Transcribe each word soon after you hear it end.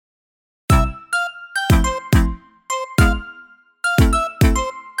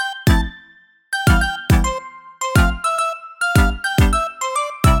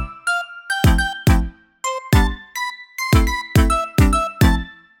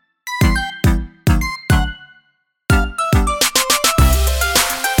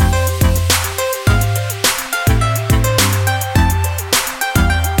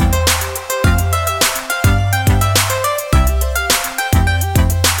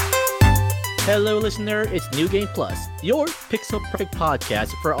Hello, listener. It's New Game Plus, your pixel perfect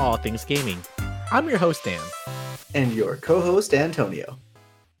podcast for all things gaming. I'm your host, Dan. And your co-host, Antonio.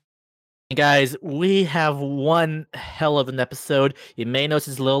 Guys, we have one hell of an episode. You may notice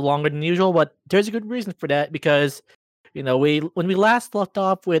it's a little longer than usual, but there's a good reason for that because, when we last left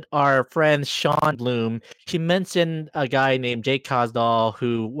off with our friend Shaun Bloom, he mentioned a guy named Jake Kazdal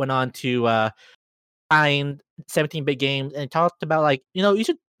who went on to find 17-bit games and talked about you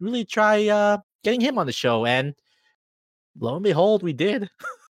should really try getting him on the show, and lo and behold, we did.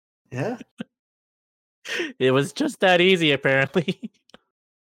 Yeah. It was just that easy, apparently.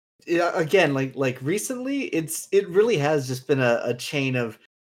 Yeah. Again, like recently, it really has just been a chain of,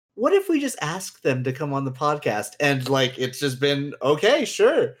 what if we just ask them to come on the podcast? And it's just been okay,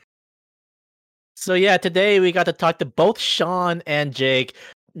 sure. So yeah, today we got to talk to both Shaun and Jake,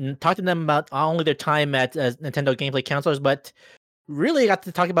 talk to them about not only their time at Nintendo Gameplay Counselors, but really got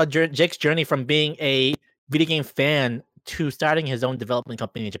to talk about Jake's journey from being a video game fan to starting his own development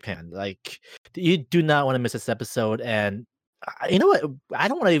company in Japan. You do not want to miss this episode. And you know what? I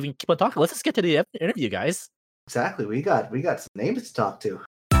don't want to even keep on talking. Let's just get to the interview, guys. Exactly. We got some names to talk to.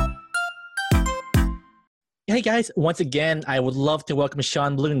 Hey guys, once again, I would love to welcome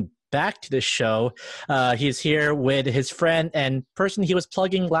Shaun Bloom back to the show. He's here with his friend and person he was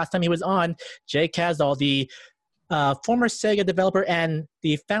plugging last time he was on, Jake Kazdal, the former Sega developer and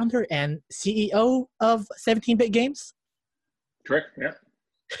the founder and CEO of 17-Bit Games. Correct, yeah.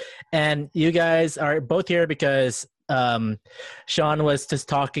 And you guys are both here because Shaun was just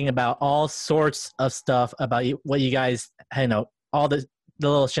talking about all sorts of stuff about what you guys, all the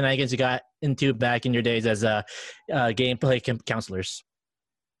little shenanigans you got into back in your days as gameplay counselors.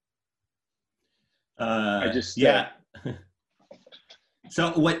 Yeah.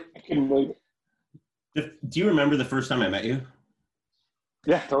 So what? I couldn't believe it. Do you remember the first time I met you?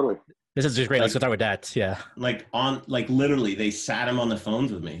 Yeah, totally. This is just great. Let's start with that. Yeah. Literally, they sat him on the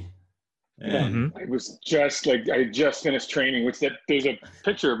phones with me. And I was just I just finished training. There's a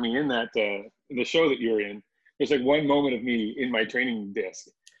picture of me in that in the show that you're in. There's one moment of me in my training disc.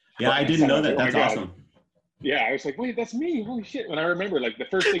 Yeah, I didn't know that. That's awesome. Yeah, I was like, wait, that's me. Holy shit. When I remember, the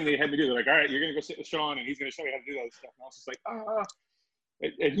first thing they had me do, they're like, all right, you're going to go sit with Shaun, and he's going to show you how to do all this stuff. And I was just like,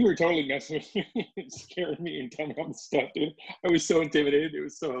 And you were totally messing with me and scaring me and telling me all this stuff, dude. I was so intimidated. It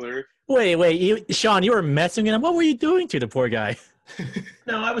was so hilarious. Wait, Shaun, you were messing with him? What were you doing to the poor guy?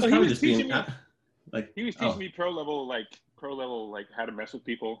 No, I was probably just being... He was teaching me pro level, how to mess with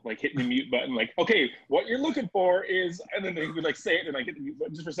people, hitting the mute button, okay, what you're looking for is, and then they would say it, and I hit the mute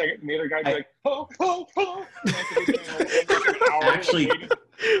button just for a second, and the other guy would be hello. Actually,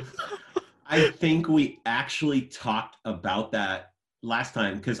 I think we actually talked about that last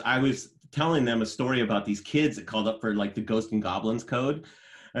time, because I was telling them a story about these kids that called up for the Ghost and Goblins code,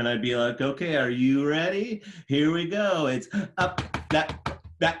 and I'd be like, okay, are you ready? Here we go. It's up, that,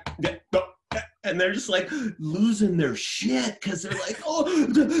 go. And they're just losing their shit because they're like, oh,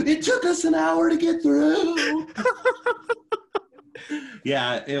 it took us an hour to get through.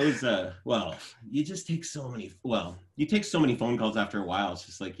 Yeah, it was, you just take you take so many phone calls after a while. It's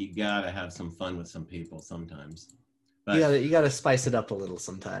just you gotta have some fun with some people sometimes. But, you gotta spice it up a little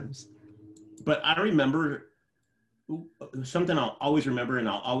sometimes. But I remember something I'll always remember, and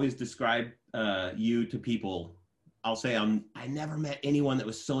I'll always describe you to people. I'll say I never met anyone that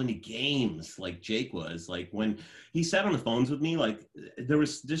was so into games like Jake was. When he sat on the phones with me, there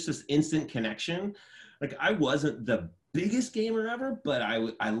was just this instant connection. I wasn't the biggest gamer ever, but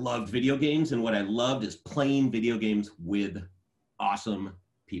I loved video games, and what I loved is playing video games with awesome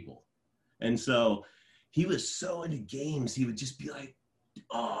people. And so he was so into games, he would just be like,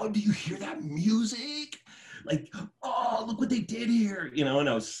 oh, do you hear that music? Oh, look what they did here, and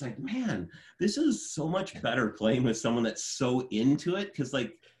I was just like, man, this is so much better playing with someone that's so into it, because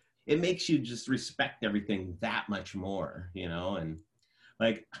it makes you just respect everything that much more, and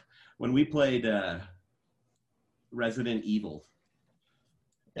when we played Resident Evil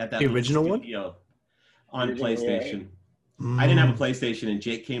at that the original one on PlayStation. Yeah. I didn't have a PlayStation, and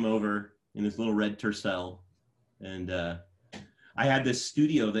Jake came over in his little red Tercel, and I had this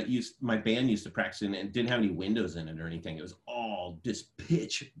studio that my band used to practice in, and didn't have any windows in it or anything. It was all just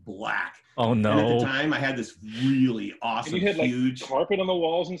pitch black. Oh no! And at the time, I had this really awesome, and you had huge carpet on the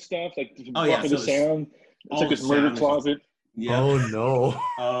walls and stuff. So the sound. It's this murder closet. Yeah. Oh no!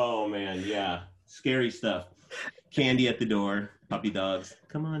 Oh man, yeah, scary stuff. Candy at the door, puppy dogs.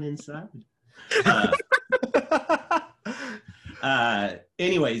 Come on inside.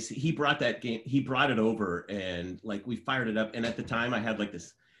 Anyways, he brought it over, and we fired it up, and at the time I had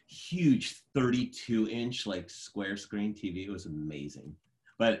this huge 32-inch square screen TV. It was amazing.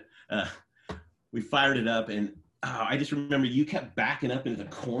 But we fired it up, and I just remember you kept backing up into the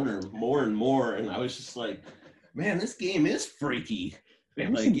corner more and more, and I was just like, man, this game is freaky. It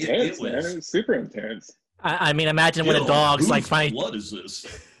was Like intense, it was. man. It was super intense. I mean, imagine when a dog's like whose finally. blood is this?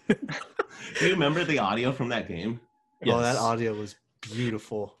 Do you remember the audio from that game? Oh, that audio was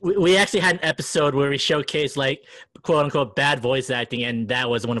beautiful. We actually had an episode where we showcased like quote unquote bad voice acting, and that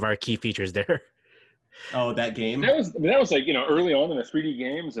was one of our key features there. Oh, that game? That was like, early on in the 3D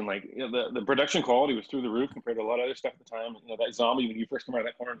games, and like, the production quality was through the roof compared to a lot of other stuff at the time. That zombie, when you first come out of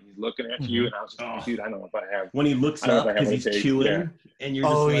that corner, he's looking at you, and I was just like, dude, I don't know if I have. When he looks up because he's chewing, and you're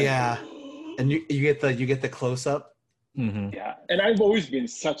just like, yeah. And you get the close up. Mm-hmm. Yeah, and I've always been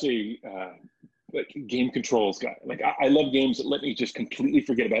such a like game controls guy. Like I love games that let me just completely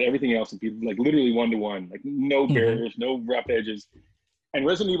forget about everything else and be like literally 1-to-1, like no barriers, no rough edges. And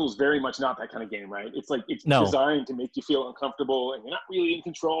Resident Evil is very much not that kind of game, right? It's like it's designed to make you feel uncomfortable, and you're not really in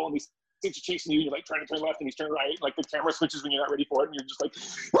control. And these things are chasing you. You're like trying to turn left, and he's turning right. Like the camera switches when you're not ready for it, and you're just like,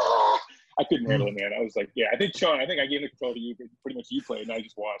 ah! I couldn't handle it, man. I was like, yeah. I think Shaun, I gave the control to you, but pretty much you played, and I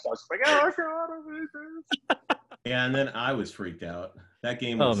just watched. I was just like, oh God, I hate this. Yeah, and then I was freaked out. That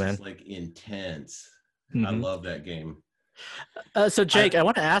game was just like intense. Mm-hmm. I love that game. So Jake, I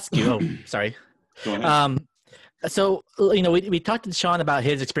want to ask you. Oh, sorry. Go ahead. So we talked to Shaun about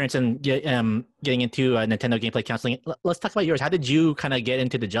his experience in getting into Nintendo gameplay counseling. Let's talk about yours. How did you kind of get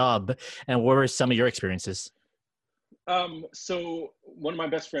into the job, and what were some of your experiences? So one of my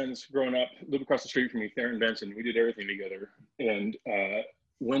best friends growing up lived across the street from me, Theron Benson. We did everything together, and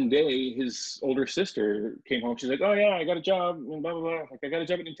one day his older sister came home. She's like, "Oh yeah, I got a job," and blah blah blah. Like, I got a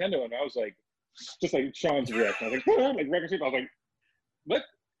job at Nintendo, and I was like, just like Shaun's reaction. I was like, like record store. I was like, what?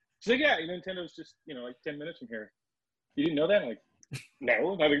 She's like, yeah, Nintendo's just, like 10 minutes from here. You didn't know that? I'm like,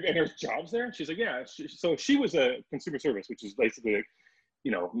 no. And there's jobs there? She's like, yeah. So she was a consumer service, which is basically like,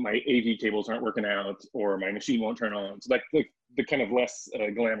 my AV cables aren't working out, or my machine won't turn on. So like the kind of less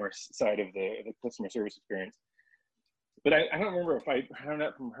glamorous side of the customer service experience. But I don't remember if I heard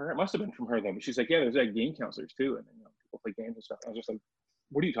that from her. It must have been from her though. But she's like, yeah, there's like game counselors too, and people play games and stuff. I was just like,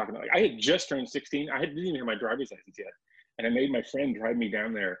 what are you talking about? Like, I had just turned 16. I didn't even have my driver's license yet, and I made my friend drive me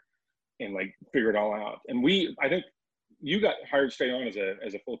down there and like figure it all out. And I think you got hired straight on as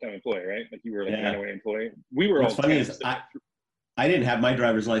a full-time employee, right? Like you were like an NOA employee. We were What's all funny is I didn't have my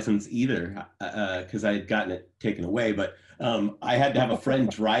driver's license either because I had gotten it taken away, but I had to have a friend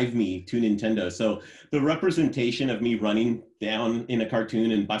drive me to Nintendo. So the representation of me running down in a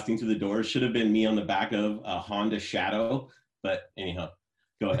cartoon and busting through the doors should have been me on the back of a Honda Shadow. But anyhow,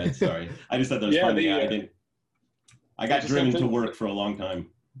 go ahead. Sorry. I just thought that was funny. I got driven to work for a long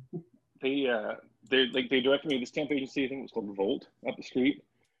time. They directed me to this temp agency. I think it was called Volt up the street.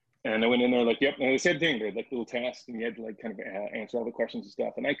 And I went in there like, yep. And the same thing. They had like little tasks, and you had to like kind of answer all the questions and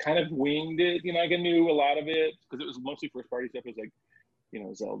stuff. And I kind of winged it. I knew a lot of it because it was mostly first party stuff. It was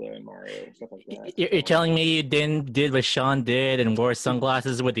like, Zelda and Mario and stuff like that. You're telling me you did what Shaun did and wore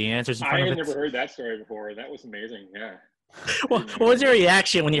sunglasses with the answers in front of it? I had never heard that story before. That was amazing. Yeah. Well, what was your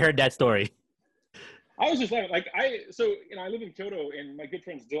reaction when you heard that story? I was just laughing. Like I live in Kyoto, and my good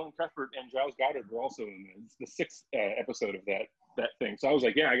friends Dylan Cuthbert and Giles Goddard were also in the 6th episode of that thing. So I was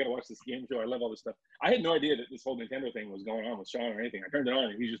like, yeah, I got to watch this game show. I love all this stuff. I had no idea that this whole Nintendo thing was going on with Shaun or anything. I turned it on,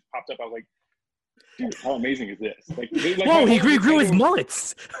 and he just popped up. I was like, dude, how amazing is this? Whoa, he grew his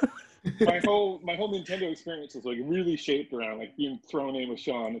mullets. my whole Nintendo experience was like really shaped around like being thrown in with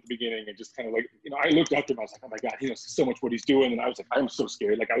Shaun at the beginning, and just kind of like, I looked up to him. I was like, oh my God, he knows so much what he's doing. And I was like, I'm so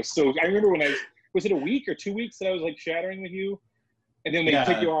scared. Like I remember when was it a week or 2 weeks that I was like shattering with you? And then they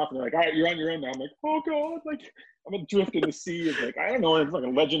take you off and they're like, all right, you're on your own now. I'm like, oh God, like I'm adrift in the sea of like, I don't know, it's like a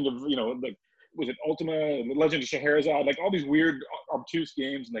legend of, like, was it Ultima, the Legend of Scheherazade, like all these weird, obtuse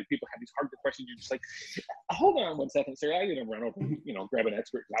games, and like people have these hard questions. You're just like, hold on 1 second, sir. I didn't run over, grab an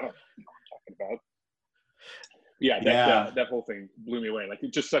expert. I don't know what I'm talking about. That whole thing blew me away. Like,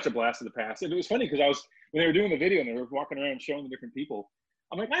 it's just such a blast of the past. And it was funny because when they were doing the video and they were walking around showing the different people,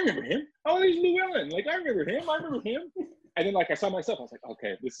 I'm like, I remember him. Oh, there's Llewellyn. Like, I remember him. And then like I saw myself, I was like,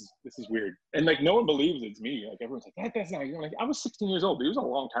 okay, this is weird. And like no one believes it's me. Like everyone's like, that's not you. Like, I was 16 years old, but it was a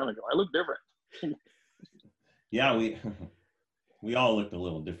long time ago. I look different. Yeah, we all looked a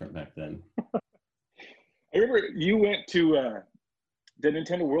little different back then. I remember you went to the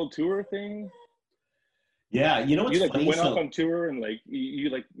Nintendo World Tour thing. Yeah, what's you funny? Went off on tour, and like you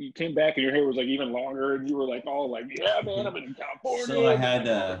came back and your hair was like even longer, and you were like all like, yeah, man, I'm in California. So I had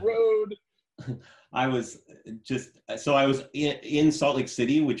on the road. I was in Salt Lake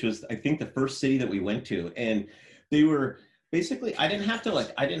City, which was I think the first city that we went to, and they were basically I didn't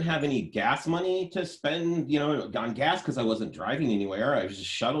have any gas money to spend, on gas because I wasn't driving anywhere. I was just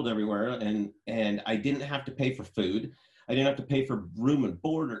shuttled everywhere, and I didn't have to pay for food. I didn't have to pay for room and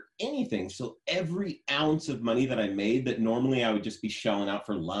board or anything. So every ounce of money that I made that normally I would just be shelling out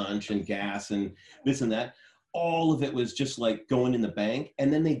for lunch and gas and this and that, all of it was just like going in the bank.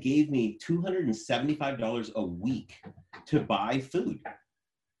 And then they gave me $275 a week to buy food.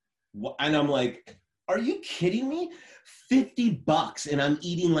 And I'm like, are you kidding me? $50 and I'm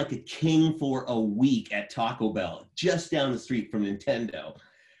eating like a king for a week at Taco Bell just down the street from Nintendo.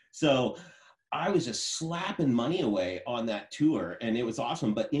 So I was just slapping money away on that tour, and it was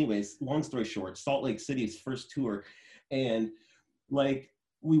awesome. But anyways, long story short, Salt Lake City's first tour, and like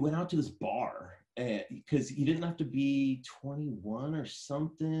we went out to this bar because you didn't have to be 21 or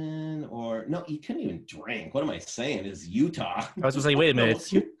something, or no, you couldn't even drink. What am I saying? Is Utah? I was gonna say, wait a minute.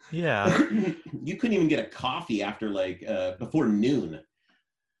 Yeah. You couldn't even get a coffee after before noon.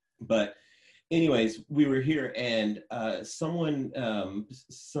 But anyways, we were here, and some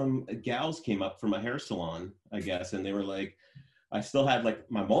gals came up from a hair salon, I guess, and they were like, I still had like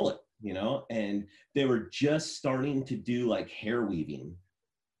my mullet, and they were just starting to do like hair weaving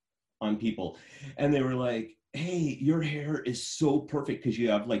on people, and they were like, hey, your hair is so perfect because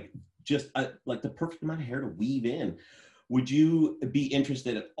you have like just like the perfect amount of hair to weave in. Would you be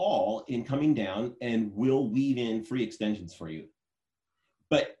interested at all in coming down, and we'll weave in free extensions for you?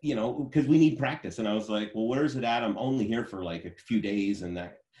 But, because we need practice. And I was like, well, where's it at? I'm only here for like a few days. And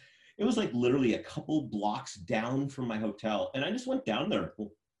that it was like literally a couple blocks down from my hotel. And I just went down there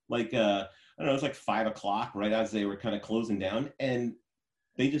like, I don't know, it was like 5 o'clock right as they were kind of closing down. And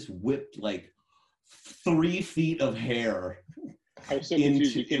they just whipped like 3 feet of hair. I was so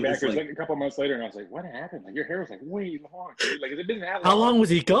confused. You came back. It was like a couple months later, and I was like, "What happened? Like your hair was like way long. Like it didn't have." How long was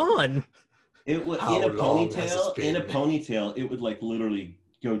he gone? It was in a ponytail. In a ponytail, it would like literally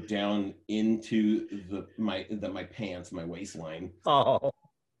go down into my pants, my waistline. Oh.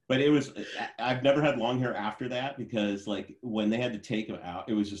 But it was. I've never had long hair after that because like when they had to take them out,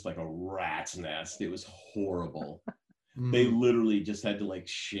 it was just like a rat's nest. It was horrible. They literally just had to like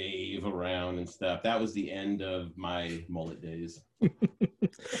shave around and stuff. That was the end of my mullet days.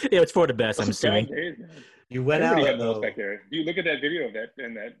 Yeah, it's for the best, I'm assuming. Days, you went Everybody out had though. back there. You look at that video of that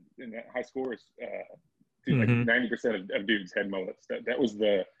in that high scores. Like 90% of dudes had mullets. That was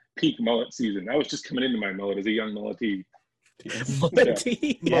the peak mullet season. I was just coming into my mullet as a young mulletee.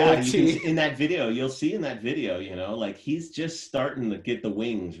 Yeah, in that video, you'll see in that video, like he's just starting to get the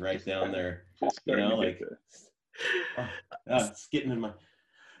wings right down there. It's getting in my.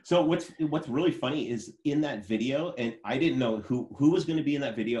 So what's really funny is in that video, and I didn't know who was going to be in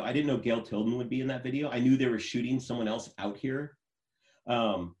that video. I didn't know Gail Tilden would be in that video. I knew they were shooting someone else out here,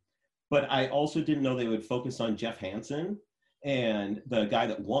 but I also didn't know they would focus on Jeff Hansen and the guy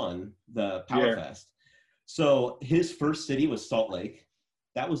that won the Power Fest. So his first city was Salt Lake.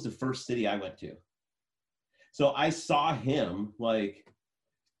 That was the first city I went to. So I saw him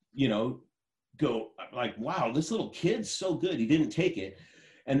go like, wow, this little kid's so good. He didn't take it.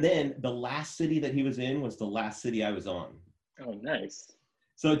 And then the last city that he was in was the last city I was on. Oh, nice.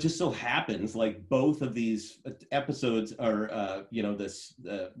 So it just so happens like both of these episodes are,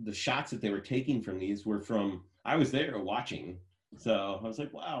 the shots that they were taking from these were from, I was there watching. So I was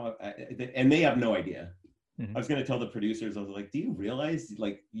like, wow. And they have no idea. I was going to tell the producers, I was like, do you realize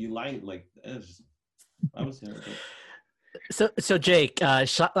like you lying like I was there. So Jake,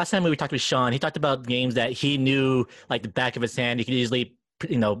 last time we talked with Shaun, he talked about games that he knew like the back of his hand. He could easily,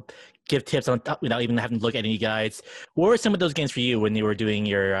 give tips on without even having to look at any guides. What were some of those games for you when you were doing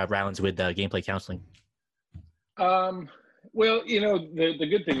your rounds with gameplay counseling? Well, the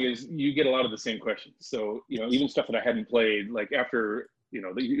good thing is you get a lot of the same questions. So, even stuff that I hadn't played, like after,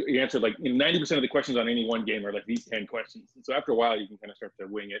 you answered like 90% of the questions on any one game are like these 10 questions. And so after a while, you can kind of start to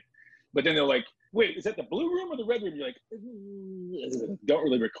wing it. But then they're like, wait, is that the blue room or the red room? You're like, don't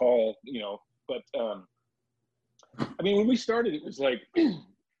really recall, But, I mean, when we started, it was like,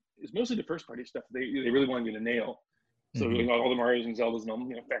 it's mostly the first party stuff they really wanted you to nail. So all the Marios and Zeldas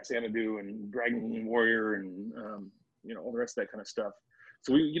and Fat Xanadu and Dragon Warrior and, all the rest of that kind of stuff.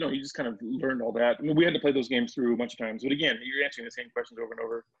 So we, you just kind of learned all that. I mean, we had to play those games through a bunch of times. But again, you're answering the same questions over and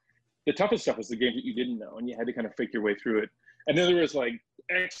over. The toughest stuff was the games that you didn't know, and you had to kind of fake your way through it. And then there was like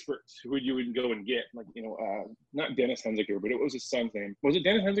experts who you would go and get, like, not Dennis Henziker, but it was his son's name. Was it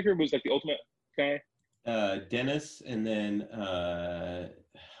Dennis Henziker? Was like the ultimate guy? Dennis, and then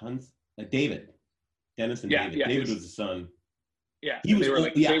David. Dennis and David. Yeah, David was the son. Yeah. He was,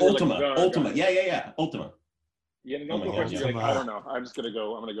 Ultima. Ultima. Yeah. Ultima. Yeah, Oh no my go God, first. yeah. You're like, I don't know. I'm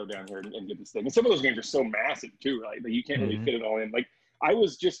gonna go down here and get this thing. And some of those games are so massive too, right? Like you can't really Mhm. fit it all in. Like I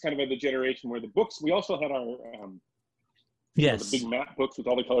was just kind of at the generation where the books. We also had our, the big Yes. map books with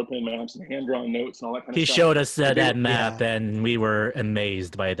all the color pen maps and hand drawn notes and all that kind of He stuff. showed us But they that were map, and we were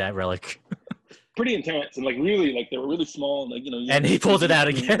amazed by that relic. pretty intense and like really, like they were really small and like you And he pulls it out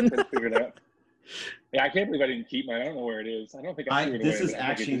again. Trying to figure it out. Yeah, I can't believe I didn't keep mine. I don't know where it is. I don't think I threw it away. This is but I think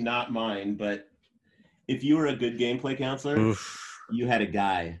it actually just- not mine, but if you were a good gameplay counselor, Oof. you had a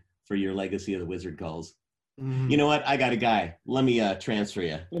guy for your Legacy of the Wizard calls. Mhm. You know what? I got a guy. Let me transfer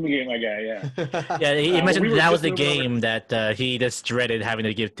you. Let me get my guy. Yeah. Yeah, he when mentioned we were that was just the moving over- game that he just dreaded having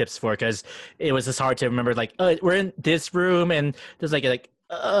to give tips for because it was just hard to remember. Like, we're in this room, and there's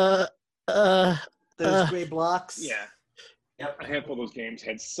Those gray blocks. Yeah. Yep. A handful of those games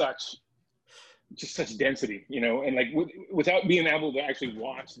had such density, and like without being able to actually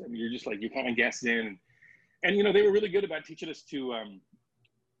watch them, you're just like you're kind of guessing, and they were really good about teaching us to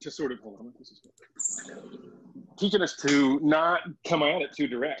sort of teaching us to not come at it too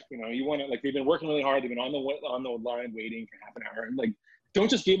direct. You want to like they've been working really hard, they've been on the line waiting for half an hour, and like don't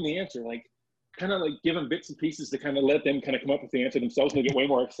just give them the answer, like kind of like give them bits and pieces to kind of let them kind of come up with the answer themselves, and they get way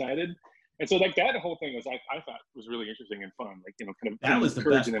more excited. And so like that whole thing was I thought was really interesting and fun, like kind of That was the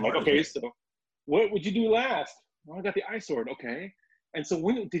encouraging best them, like part of okay, it. so what would you do last? Well, I got the ice sword, okay. And so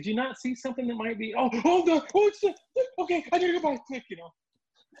when did you not see something that might be okay, I gotta go back quick,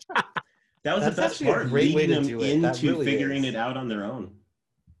 That was That's the best actually a part, great way leading to them do it. That into really figuring is. it out on their own.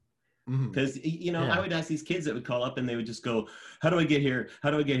 Mhm. Because Yeah. I would ask these kids that would call up and they would just go, how do I get here?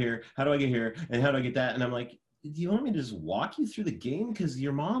 How do I get here? How do I get here? And how do I get that? And I'm like, do you want me to just walk you through the game? Because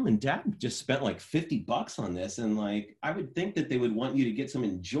your mom and dad just spent like $50 on this. And like, I would think that they would want you to get some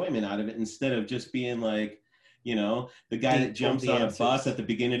enjoyment out of it instead of just being like, the guy that jumps on a bus at the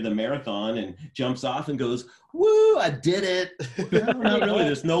beginning of the marathon and jumps off and goes, woo, I did it. No, not really.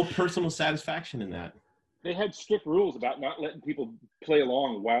 There's no personal satisfaction in that. They had strict rules about not letting people play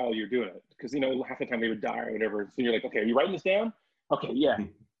along while you're doing it, because half the time they would die or whatever. So you're like, okay, are you writing this down? Okay, yeah.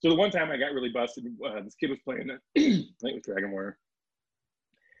 So the one time I got really busted, this kid was playing I think it was Dragon Warrior,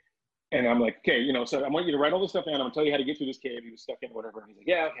 and I'm like, okay, so I want you to write all this stuff down. I'm gonna tell you how to get through this cave. He was stuck in whatever, and he's like,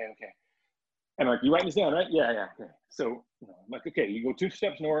 yeah, okay. And I'm like, you writing this down, right? Yeah, okay. So I'm like, okay, you go 2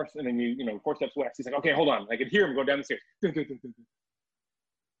 steps north, and then you 4 steps west. He's like, okay, hold on. I could hear him go down the stairs.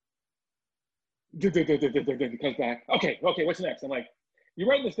 He comes back. Okay, what's next? I'm like, you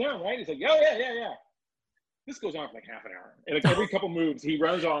writing this down, right? He's like, yeah. This goes on for like half an hour. And like every couple moves, he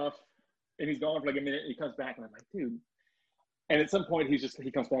runs off and he's gone for like a minute and he comes back and I'm like, dude. And at some point he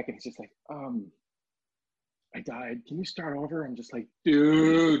comes back and he's just like, I died. Can you start over? I'm just like,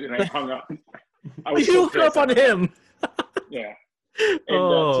 dude. And I hung up. I was You so grew up on him. Yeah. And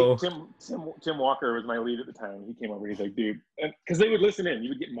Oh. Tim Walker was my lead at the time. He came over. He's like, dude, because they would listen in. You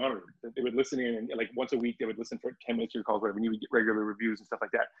would get monitored. They would listen in, and like once a week, they would listen for 10 minutes of your calls, whatever. And you would get regular reviews and stuff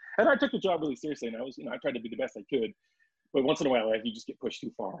like that. And I took the job really seriously, and I was, I tried to be the best I could. But once in a while, like, you just get pushed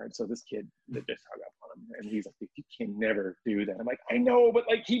too far. And so this kid that just hung up on him, and he's like, you can never do that. I'm like, I know, but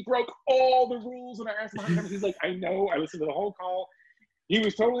like he broke all the rules. And I asked him how many times. He's like, I know. I listened to the whole call. He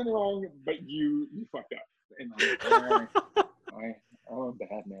was totally wrong, but you fucked up. And I'm like, I'm a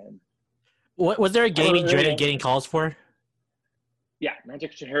bad man. What was there a game he dreaded getting calls for? Yeah,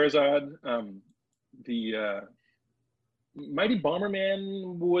 Magic Scheherazade. The Mighty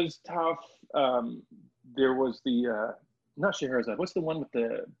Bomberman was tough. There was the not Scheherazade. What's the one with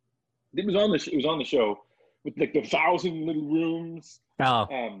the? It was on the show with like the 1,000 little rooms. Oh,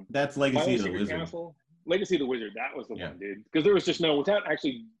 That's Legacy of the Secret Wizard. Castle. Legacy of the Wizard. That was the Yeah. one, dude. Because there was just no without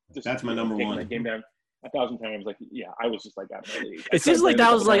actually. Just, That's my number taking one. That game down 1,000 times. Like, yeah, I was just like out of my league. it seems like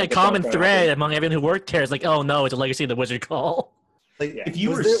that was like a common thread among everyone who worked here. It's like, oh no, it's a Legacy of the Wizard call. Like, Yeah. If you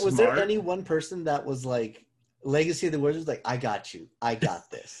were was there smart- any one person that was like Legacy of the Wizards? Like, I got you. I got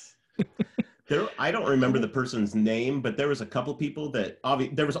this. I don't remember the person's name, but there was a couple people that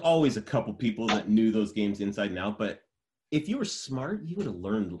there was always a couple people that knew those games inside and out. But if you were smart, you would have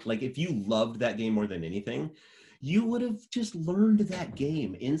learned. Like if you loved that game more than anything, you would have just learned that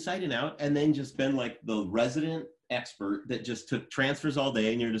game inside and out, and then just been like the resident expert that just took transfers all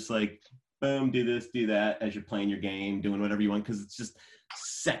day, and you're just like, boom, do this, do that as you're playing your game, doing whatever you want, because it's just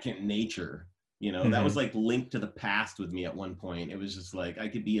second nature. That was like linked to the past with me at one point. It was just like I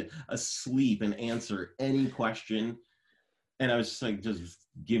could be asleep and answer any question. And I was just like, just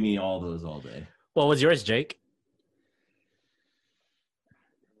give me all those all day. What was yours, Jake?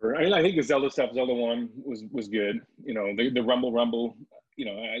 I think the Zelda stuff, Zelda 1 was good. The Rumble, Rumble,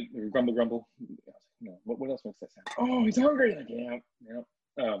 Rumble. What else makes that sound? Oh, he's hungry. Like,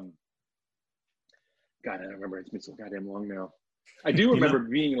 yeah. God, I don't remember. It's been so goddamn long now. I do You remember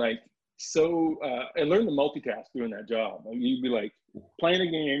being like so. I learned to multitask doing that job. Like, you'd be like playing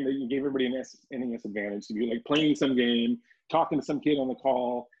a game that you gave everybody an NES advantage to be like playing some game, talking to some kid on the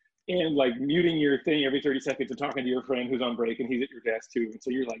call, and like muting your thing every 30 seconds and talking to your friend who's on break and he's at your desk too. And so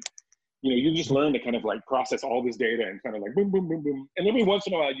you're like, you just learn to kind of like process all this data and kind of like boom, boom, boom, boom. And every once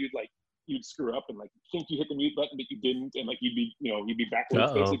in a while you'd screw up and like think you hit the mute button but you didn't, and like you'd be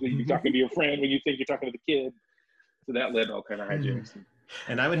backwards. Basically you'd be talking to your friend when you think you're talking to the kid. So that led to all kind of hijinks.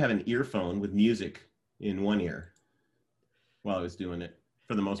 And I would have an earphone with music in one ear while I was doing it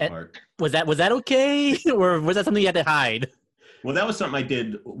for the most part. Was that okay? Or was that something you had to hide? Well, that was something I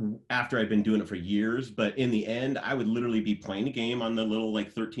did after I'd been doing it for years. But in the end, I would literally be playing a game on the little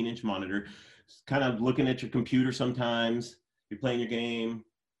like 13-inch monitor, kind of looking at your computer sometimes. You're playing your game.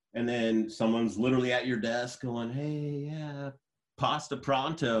 And then someone's literally at your desk going, hey, yeah, pasta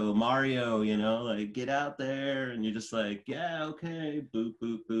pronto, Mario, like get out there. And you're just like, yeah, okay, boop,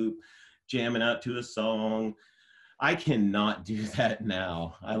 boop, boop, jamming out to a song. I cannot do that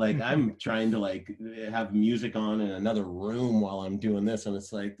now. I'm trying to like have music on in another room while I'm doing this. And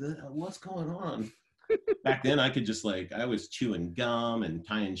it's like, what's going on? Back then I could just I was chewing gum and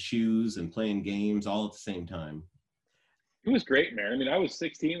tying shoes and playing games all at the same time. It was great, man. I mean, I was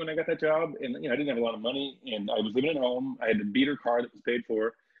 16 when I got that job, and I didn't have a lot of money, and I was living at home. I had a beater car that was paid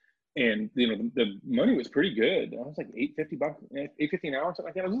for, and the money was pretty good. I was like $8.50, $8.50 an hour, something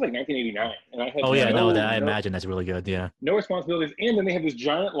like that. It was like 1989, and I had I imagine that's really good. Yeah, no responsibilities, and then they had this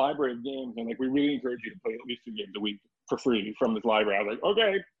giant library of games, and like we really encourage you to play at least 2 games a week for free from this library. I was like,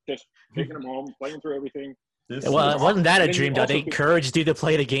 okay, just taking them home, playing through everything. Well, wasn't that a dream though? They encouraged you to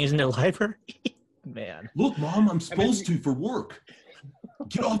play the games in the library. Man, look, Mom, I'm supposed to for work.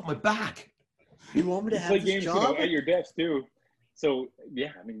 Get off my back. You want me to have play this games job? At your desk too. So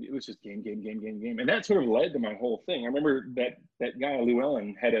yeah, I mean, it was just game, and that sort of led to my whole thing. I remember that guy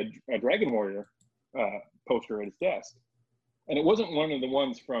Llewellyn had a Dragon Warrior poster at his desk, and it wasn't one of the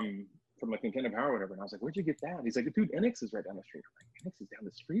ones from like Nintendo Power or whatever. And I was like, "Where'd you get that?" He's like, "Dude, NX is right down the street." I'm like, "NX is down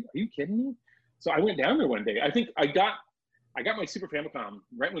the street? Are you kidding me?" So I went down there one day. I think I got my Super Famicom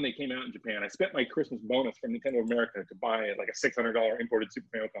right when they came out in Japan. I spent my Christmas bonus from Nintendo America to buy like a $600 imported Super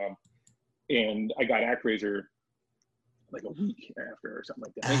Famicom, and I got ActRaiser like a week after or something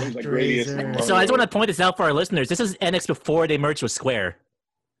like that. I think it was like Gradius. So I just want to point this out for our listeners. This is NX before they merged with Square.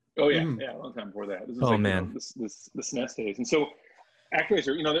 Oh yeah, a long time before that. This is man, the SNES days. And so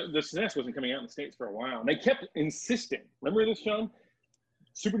ActRaiser, the SNES wasn't coming out in the States for a while, and they kept insisting. Remember this, Shaun?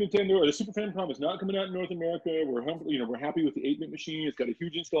 Super Nintendo or the Super Famicom is not coming out in North America. We're happy with the 8-bit machine. It's got a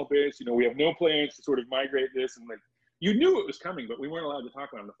huge install base. We have no plans to sort of migrate this, and like you knew it was coming, but we weren't allowed to talk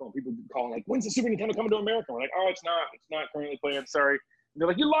about it on the phone. People would call like, "When's the Super Nintendo coming to America?" We're like, "Oh, it's not currently planned. Sorry." And they're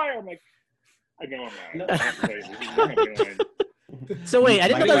like, "You liar!" I'm like, "I know I'm lying." So wait, I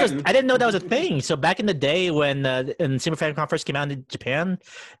didn't know that was a thing. So back in the day when Super Famicom first came out in Japan,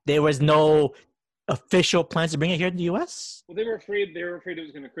 there was no official plans to bring it here to the U.S.? Well, they were afraid it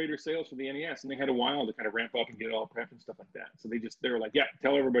was going to crater sales for the NES, and they had a while to kind of ramp up and get it all prepped and stuff like that. So they were like, "Yeah,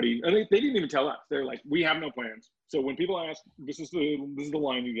 tell everybody." And they didn't even tell us. They're like, "We have no plans." So when people ask, this is the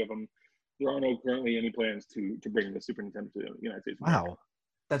line you give them. There are no currently any plans to bring the Super Nintendo to the United States. Wow,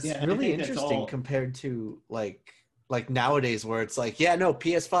 that's really interesting compared to like nowadays where it's like, yeah, no,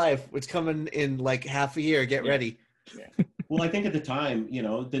 PS5, it's coming in like half a year. Get ready. Yeah. Well, I think at the time,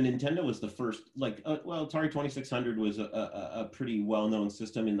 the Nintendo was the first, Atari 2600 was a pretty well-known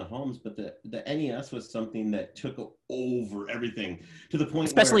system in the homes, but the NES was something that took over everything to the point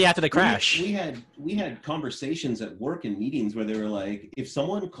especially after the crash. We had conversations at work and meetings where they were like, if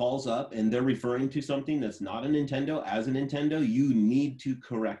someone calls up and they're referring to something that's not a Nintendo as a Nintendo, you need to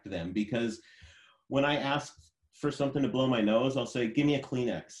correct them, because when I ask for something to blow my nose, I'll say, "Give me a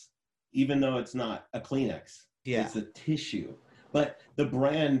Kleenex," even though it's not a Kleenex. Yeah. It's a tissue. But the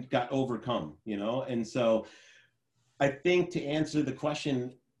brand got overcome, and so I think to answer the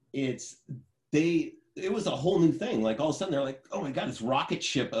question, it was a whole new thing. Like all of a sudden they're like, "Oh my God, this rocket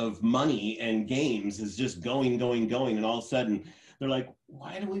ship of money and games is just going. And all of a sudden they're like,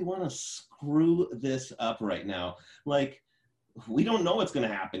 "Why do we want to screw this up right now? Like, we don't know what's going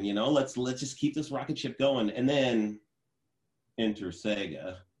to happen, let's just keep this rocket ship going." And then enter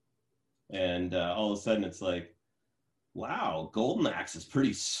Sega. And all of a sudden it's like, wow, Golden Axe is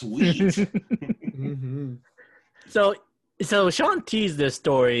pretty sweet. Mm-hmm. So Shaun teased this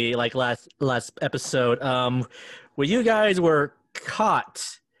story like last episode, where you guys were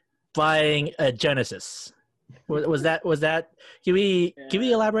caught buying a Genesis. Was that? Can we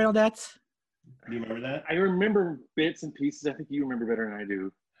elaborate on that? Do you remember that? I remember bits and pieces. I think you remember better than I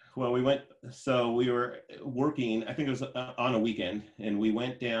do. Well, we were working, I think it was on a weekend, and we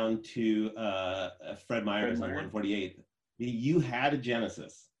went down to Fred Meyer's on 148th. You had a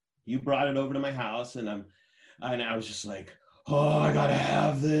Genesis. You brought it over to my house, and I was just like, oh, I gotta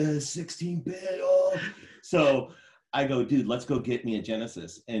have this 16-bit. Oh. So I go, dude, let's go get me a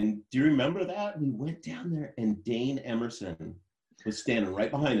Genesis. And do you remember that? We went down there, and Dane Emerson was standing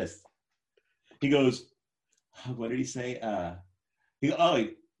right behind us. He goes, what did he say?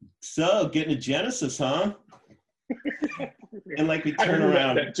 So getting a Genesis, huh? And like we turn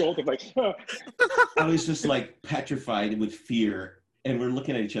around, that jolt of like, oh. I was just like petrified with fear, and we're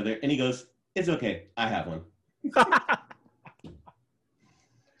looking at each other, and he goes, "It's okay, I have one."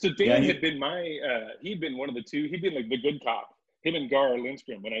 So Dan had been he'd been one of the two. He'd been like the good cop. Him and Gar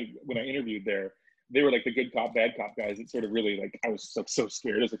Lindstrom, when I interviewed there, they were like the good cop, bad cop guys. It sort of really like I was so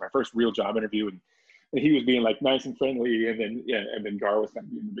scared. It was like my first real job interview, and he was being like nice and friendly, and then Gar was kind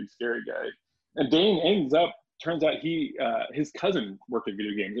of being the big scary guy. And Dane turns out his cousin worked in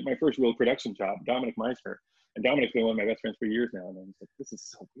video games at my first real production job, Dominic Meister. And Dominic's been one of my best friends for years now. And I was like, this is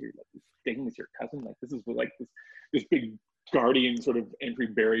so weird. Like, Dane is your cousin? Like, this is like this big guardian sort of entry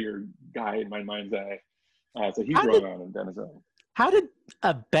barrier guy in my mind's eye. So he's grown on and done his own. How did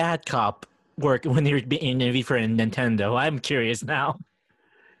a bad cop work when they were being interviewed for a Nintendo? I'm curious now.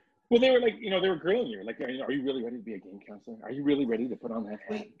 Well, they were like, they were grilling you. Like, are you really ready to be a game counselor? Are you really ready to put on that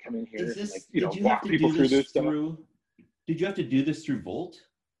hat and come in here and like, walk people through this stuff? Did you have to do this through Volt?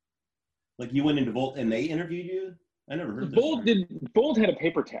 Like you went into Volt and they interviewed you? I never heard this. Volt had a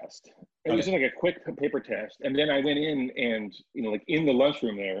paper test. It was just like a quick paper test. And then I went in and, like in the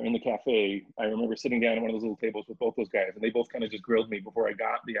lunchroom there, in the cafe, I remember sitting down at one of those little tables with both those guys, and they both kind of just grilled me before I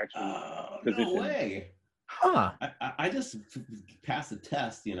got the actual position. No way. Huh. I just passed the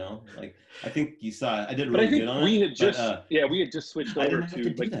test, like I think you saw it. I did really good on it. We had just switched over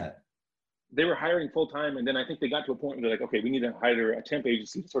to do that. They were hiring full time, and then I think they got to a point where they're like, okay, we need to hire a temp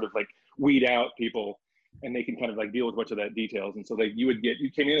agency to sort of like weed out people, and they can kind of like deal with a bunch of that details. And so you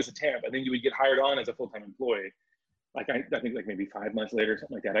came in as a temp, and then you would get hired on as a full time employee. Like I think like maybe 5 months later,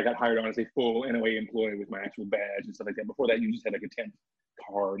 something like that. I got hired on as a full NOA employee with my actual badge and stuff like that. Before that, you just had like a temp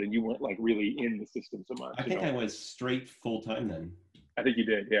card, and you weren't like really in the system so much. I think I went straight full time then. I think you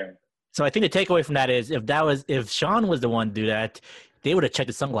did, yeah. So I think the takeaway from that is if Shaun was the one to do that, they would have checked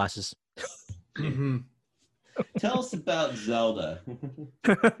the sunglasses. Mm-hmm. Tell us about Zelda.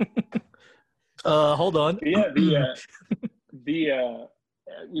 Hold on. Yeah,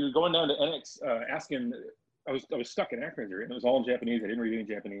 going down to NX, asking. I was stuck in Accenture, and it was all in Japanese. I didn't read any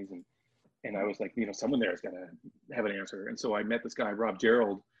Japanese, and I was like, someone there is gonna have an answer. And so I met this guy, Rob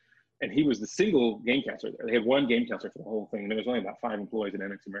Gerald, and he was the single game counselor there. They had one game counselor for the whole thing, and there was only about 5 employees in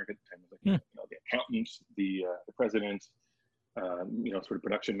NX America at the time. It was like, the accountant, the president, sort of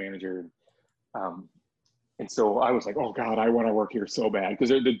production manager. And so I was like, oh God, I want to work here so bad, because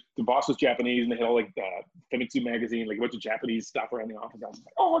the boss was Japanese, and they had all like Famitsu magazine, like a bunch of Japanese stuff around the office. I was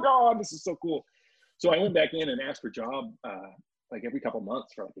like, oh my God, this is so cool. So I went back in and asked for a job like every couple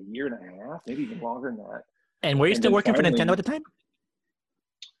months for like a year and a half, maybe even longer than that. And were you still working for Nintendo at the time?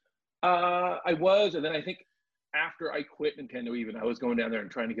 I was, and then I think after I quit Nintendo, even I was going down there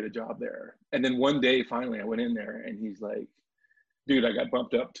and trying to get a job there. And then one day, finally, I went in there, and he's like, dude, I got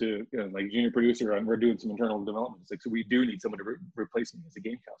bumped up to like junior producer, and we're doing some internal development. It's like, so we do need someone to replace me as a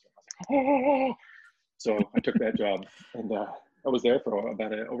game counselor. I was like, oh. So I took that job, and I was there for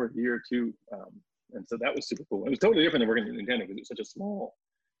about over a year or two. And so that was super cool. It was totally different than working at Nintendo, because it was such a small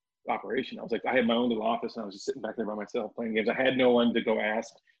operation. I was like, I had my own little office, and I was just sitting back there by myself playing games. I had no one to go ask.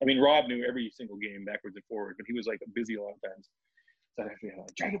 I mean, Rob knew every single game backwards and forwards, but he was like busy a lot of times. So I'd have to be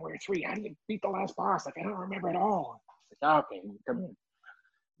like, Dragon Warrior 3, how do you beat the last boss? Like, I don't remember at all. I was like, okay, come in.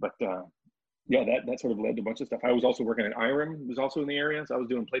 But yeah, that sort of led to a bunch of stuff. I was also working at IREM, was also in the area. So I was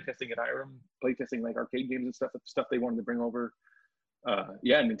doing playtesting at IREM, playtesting like arcade games and stuff they wanted to bring over.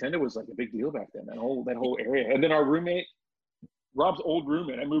 Yeah, Nintendo was like a big deal back then, that whole area. And then our roommate, Rob's old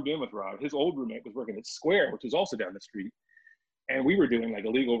roommate, I moved in with Rob. His old roommate was working at Square, which is also down the street. And we were doing like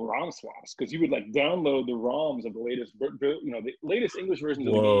illegal ROM swaps, because you would like download the ROMs of the latest English versions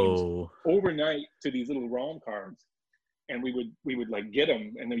of the games overnight to these little ROM cards. And we would like get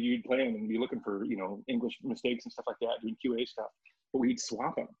them, and then you'd play them and be looking for, English mistakes and stuff like that, doing QA stuff, but we'd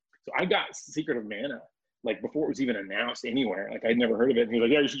swap them. So I got Secret of Mana, like before it was even announced anywhere. Like I'd never heard of it. And he was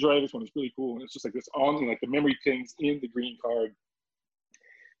like, yeah, you should try this one. It's really cool. And it's just like this like the memory pins in the green card.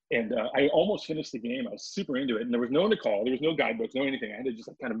 And I almost finished the game. I was super into it. And there was no one to call. There was no guidebooks, no anything. I had to just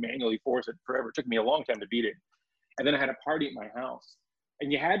like kind of manually force it forever. It took me a long time to beat it. And then I had a party at my house.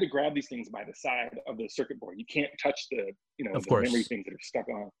 and you had to grab these things by the side of the circuit board. You can't touch the, Of the memory course. things that are stuck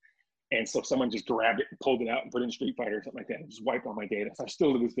on. And so someone just grabbed it and pulled it out and put it in Street Fighter or something like that, and just wiped all my data. So I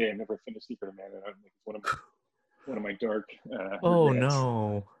still to this day, I've never finished Secret of Mana. It's one of my dark Oh regrets.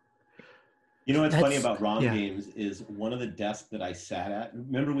 no. You know what's funny That's- about ROM yeah. games is one of the desks that I sat at.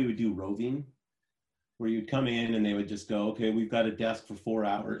 Remember, we would do roving, where you'd come in and they would just go, "Okay, we've got a desk for 4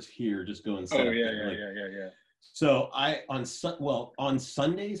 hours here. Just go and set Oh up." yeah, there." Like, yeah. So on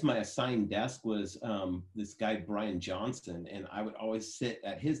Sundays, my assigned desk was this guy Brian Johnson, and I would always sit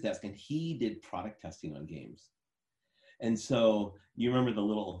at his desk, and he did product testing on games. And so you remember the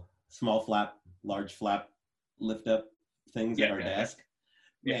little small flap, large flap, lift up things at our desk?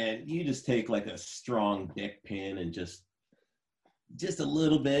 Yeah. Man, you just take like a strong dick pin and just a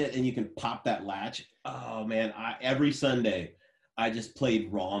little bit, and you can pop that latch. Oh man, every Sunday I just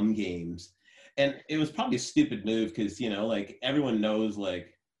played ROM games. And it was probably a stupid move because, like everyone knows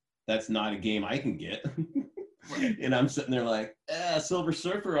like that's not a game I can get. Right. And I'm sitting there like, Silver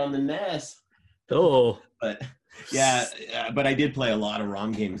Surfer on the NES. Oh. But yeah, but I did play a lot of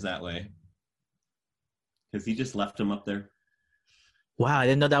ROM games that way. Because he just left them up there. Wow, I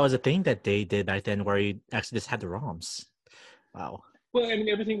didn't know that was a thing that they did back then where you actually just had the ROMs. Wow. Well, I mean,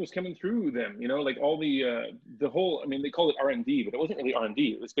 everything was coming through them, like all the whole, I mean, they call it R&D, but it wasn't really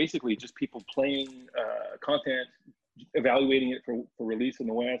R&D. It was basically just people playing content, evaluating it for release in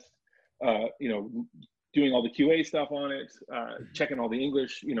the West, doing all the QA stuff on it, checking all the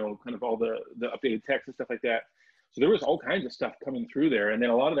English, kind of all the updated text and stuff like that. So there was all kinds of stuff coming through there. And then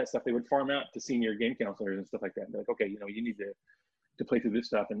a lot of that stuff they would farm out to senior game counselors and stuff like that. And they're like, okay, you need to play through this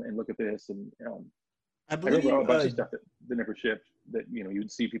stuff and look at this. And I I remember believe a bunch of stuff that never shipped that,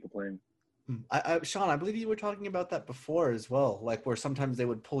 you'd see people playing. Shaun, I believe you were talking about that before as well, like where sometimes they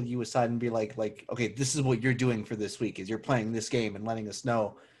would pull you aside and be like, okay, this is what you're doing for this week, is you're playing this game and letting us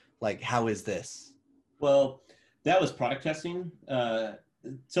know, like, how is this? Well, that was product testing.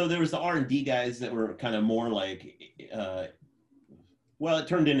 So there was the R&D guys that were kind of more like, it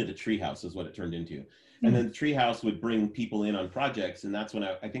turned into the treehouse is what it turned into. And then the treehouse would bring people in on projects. And that's when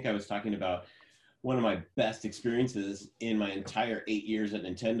I think I was talking about one of my best experiences in my entire 8 years at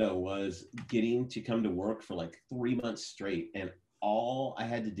Nintendo was getting to come to work for like 3 months straight. And all I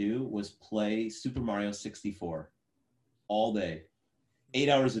had to do was play Super Mario 64 all day, 8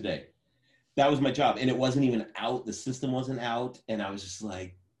 hours a day. That was my job. And it wasn't even out. The system wasn't out. And I was just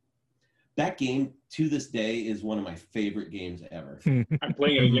like, that game to this day is one of my favorite games ever. I'm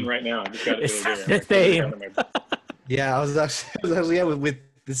playing it again right now. I just got it It's the other the day. same. Yeah, I was actually with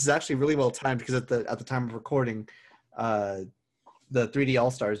this is actually really well timed because at the time of recording, the 3D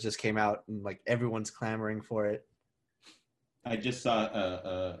All Stars just came out and like everyone's clamoring for it. I just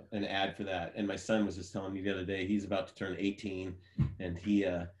saw an ad for that, and my son was just telling me the other day he's about to turn 18, and he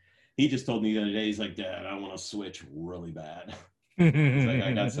just told me the other day, he's like, "Dad, I want to Switch really bad." He's like,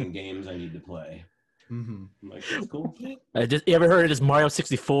 "I got some games I need to play." Mm-hmm. I'm like, "That's cool." You ever heard of this Mario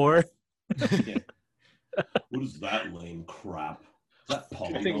 64? Yeah. What is that lame crap? Is that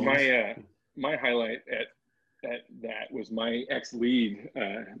polygons? I think my highlight at that was my ex-lead.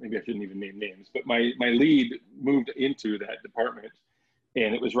 Maybe I shouldn't even name names, but my lead moved into that department,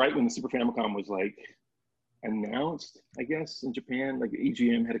 and it was right when the Super Famicom was like announced, I guess, in Japan. Like the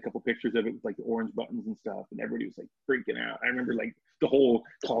EGM had a couple pictures of it with like the orange buttons and stuff, and everybody was like freaking out. I remember like the whole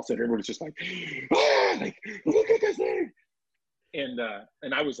call center, everybody was just like, like, look at this thing. And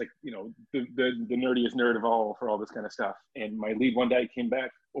I was like, the nerdiest nerd of all for all this kind of stuff. And my lead one day came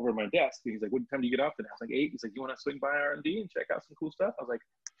back over to my desk and he's like, "What time do you get off?" And I was like, 8. He's like, "You want to swing by R&D and check out some cool stuff?" I was like,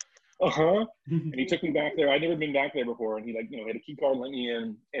 "Uh-huh." And he took me back there. I'd never been back there before. And he had a key card, let me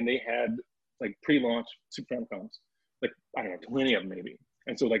in, and they had like pre-launch Super Famicoms, like I don't know, 20 of them maybe.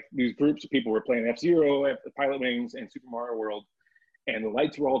 And so like these groups of people were playing F-Zero, Pilot Wings, and Super Mario World. And the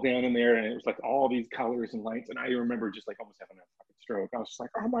lights were all down in there, and it was like all these colors and lights. And I remember just like almost having a fucking stroke. I was just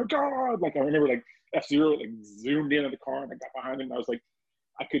like, "Oh my God." Like I remember like F-Zero like zoomed in on the car and I got behind him. And I was like,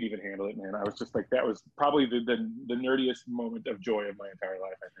 I couldn't even handle it, man. I was just like, that was probably the nerdiest moment of joy of my entire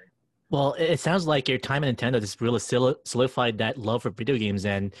life, I think. Well, it sounds like your time at Nintendo just really solidified that love for video games,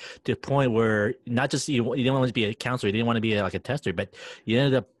 and to the point where not just you didn't want to be a counselor, you didn't want to be like a tester, but you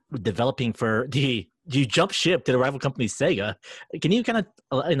ended up developing for you jump ship to the rival company Sega. Can you kind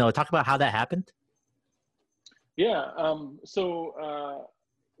of talk about how that happened? Yeah. So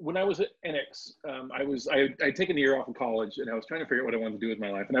when I was at NX, I'd taken a year off in college, and I was trying to figure out what I wanted to do with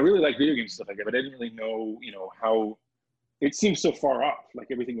my life. And I really liked video games and stuff like that, but I didn't really know, how it seemed so far off. Like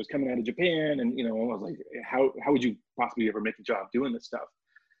everything was coming out of Japan, and I was like, how would you possibly ever make a job doing this stuff?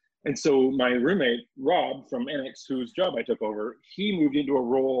 And so my roommate, Rob from Annex, whose job I took over, he moved into a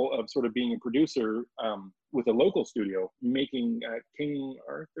role of sort of being a producer with a local studio, making King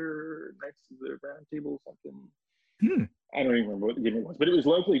Arthur Knights of the Round Table something. I don't even remember what the game it was, but it was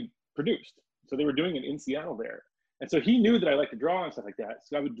locally produced. So they were doing it in Seattle there. And so he knew that I liked to draw and stuff like that.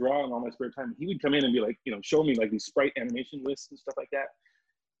 So I would draw in all my spare time. He would come in and be like, show me like these sprite animation lists and stuff like that.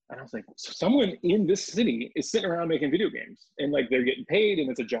 And I was like, so someone in this city is sitting around making video games, and like they're getting paid, and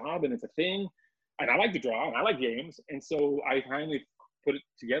it's a job and it's a thing. And I like to draw and I like games. And so I finally put it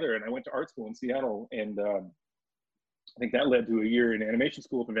together, and I went to art school in Seattle. And I think that led to a year in animation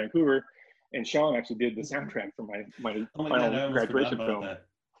school up in Vancouver. And Shaun actually did the soundtrack for my final graduation film. That.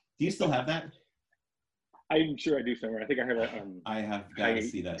 Do you still have that? I'm sure I do somewhere. I think I have a I have got to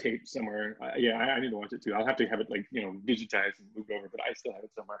see that tape somewhere. I need to watch it too. I'll have to have it like digitized and moved over, but I still have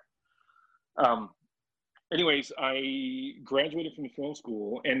it somewhere. Anyways, I graduated from the film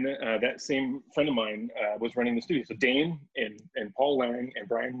school, and that same friend of mine was running the studio. So Dane and Paul Lang and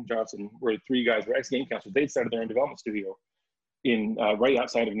Brian Johnson were three guys who were ex-game counselors. They'd started their own development studio in right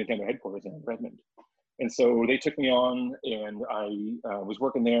outside of Nintendo headquarters in Redmond. And so they took me on, and I was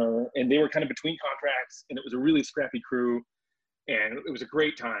working there, and they were kind of between contracts, and it was a really scrappy crew, and it was a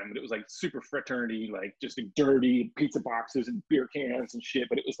great time. And it was like super fraternity, like just like dirty pizza boxes and beer cans and shit.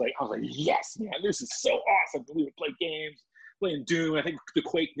 But it was like, I was like, yes, man, this is so awesome. We would play games, playing Doom. I think the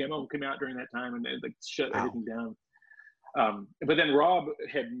Quake demo came out during that time, and they like shut everything down. But then Rob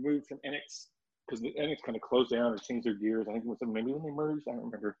had moved from Enix, because the Enix kind of closed down or changed their gears. I think it was maybe when they merged, I don't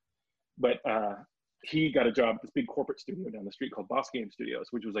remember. But he got a job at this big corporate studio down the street called Boss Game Studios,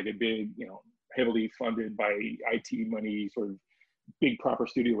 which was like a big, heavily funded by IT money, sort of big proper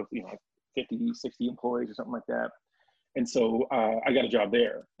studio with, 50, 60 employees or something like that. And so I got a job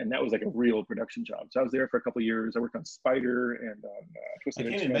there, and that was like a real production job. So I was there for a couple of years. I worked on Spider and on Twisted. I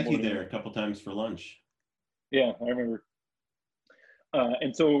came and met you there a couple times for lunch. Yeah, I remember.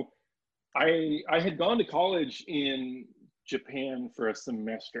 And so I had gone to college in Japan for a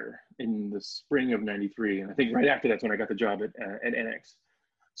semester in the spring of '93, and I think right after that's when I got the job at NX.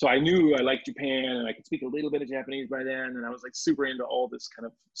 So I knew I liked Japan, and I could speak a little bit of Japanese by then, and I was like super into all this kind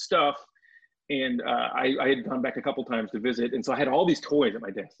of stuff. And I had gone back a couple times to visit, and so I had all these toys at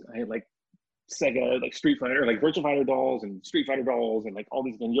my desk. I had like Sega, like Street Fighter, like Virtual Fighter dolls and Street Fighter dolls, and like all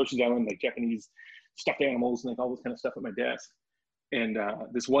these, and Yoshi's Island, like Japanese stuffed animals, and like all this kind of stuff at my desk. And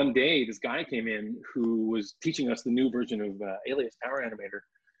this one day, this guy came in who was teaching us the new version of Alias Power Animator.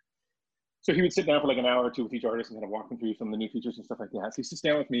 So he would sit down for like an hour or two with each artist and kind of walk them through some of the new features and stuff like that. So he sits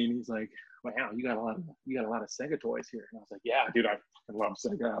down with me and he's like, "Wow, you got a lot of Sega toys here." And I was like, "Yeah, dude, I love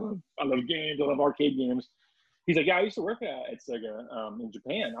Sega. I love games. I love arcade games." He's like, "Yeah, I used to work at Sega in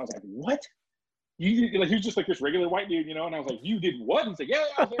Japan." I was like, "What? You like?" He was just like this regular white dude, And I was like, "You did what?" He's like, "Yeah,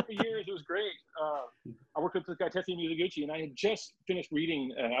 I was there for years. It was great. I worked with this guy Tetsuya Mizuguchi, and I had just finished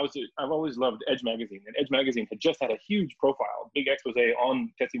reading. I've always loved Edge magazine, and Edge magazine had just had a huge profile, big expose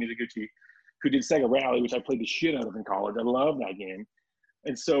on Tetsuya Mizuguchi, who did Sega Rally, which I played the shit out of in college. I love that game,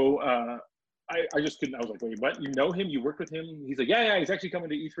 and so I just couldn't. I was like, "Wait, what? You know him? You worked with him?" He's like, "Yeah, he's actually coming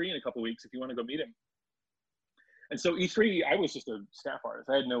to E3 in a couple of weeks. If you want to go meet him." And so E3, I was just a staff artist.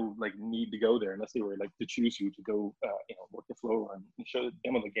 I had no like need to go there unless they were like to choose you to go, work the floor and show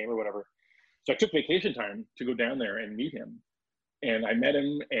demo the game or whatever. So I took vacation time to go down there and meet him. And I met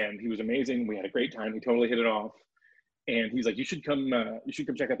him, and he was amazing. We had a great time. He totally hit it off. And he's like, "You should come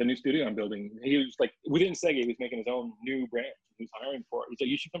check out the new studio I'm building." He was like, within Sega, he was making his own new brand. He was hiring for it. He's like,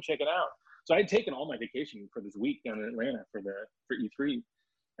 "You should come check it out." So I had taken all my vacation for this week down in Atlanta for E3.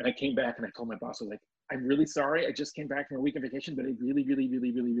 And I came back and I told my boss, I was like, "I'm really sorry. I just came back from a week of vacation, but I really, really,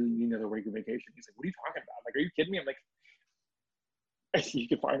 really, really, really need another week of vacation." He's like, "What are you talking about? Like, are you kidding me?" I'm like, "You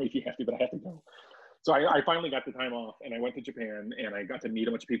can fire me if you have to, but I have to go." So I finally got the time off, and I went to Japan, and I got to meet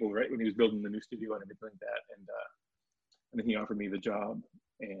a bunch of people right when he was building the new studio and everything like that. And then he offered me the job,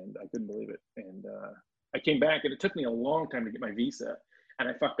 and I couldn't believe it. And I came back, and it took me a long time to get my visa, and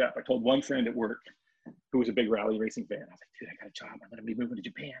I fucked up. I told one friend at work who was a big rally racing fan. I was like, "Dude, I got a job. I'm going to be moving to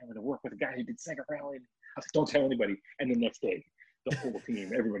Japan. I'm going to work with a guy who did Sega Rally." I was like, "Don't tell anybody." And the next day, the whole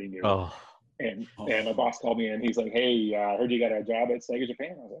team, everybody knew. And my boss called me, and he's like, "Hey, I heard you got a job at Sega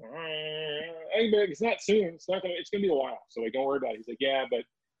Japan." I was like, "Hey, but it's not soon. It's going to be a while. So like, don't worry about it." He's like, "Yeah, but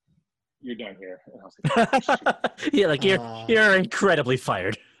you're done here." And I was like, "Oh, yeah, like you're incredibly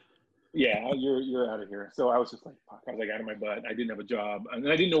fired. Yeah, you're out of here." So I was just like, fuck. I was like out of my butt. I didn't have a job, and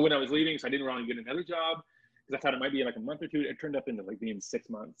I didn't know when I was leaving, so I didn't really get another job because I thought it might be like a month or two. It turned up into like being 6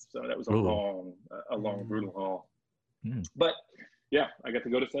 months, so that was a long, brutal haul. But yeah, I got to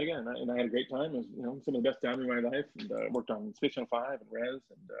go to Sega, and I had a great time. It was, some of the best time in my life. And worked on Space Channel 5 and Res,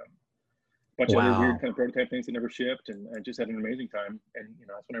 and a bunch of other weird Wow. kind of prototype things that never shipped. And I just had an amazing time. And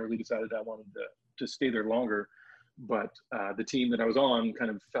that's when I really decided I wanted to stay there longer. But the team that I was on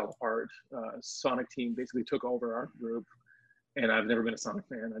kind of fell apart. Sonic team basically took over our group, and I've never been a Sonic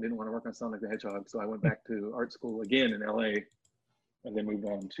fan. I didn't want to work on Sonic the Hedgehog, so I went back to art school again in LA, and then moved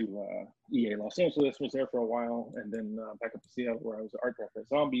on to EA Los Angeles, was there for a while, and then back up to Seattle where I was the art director at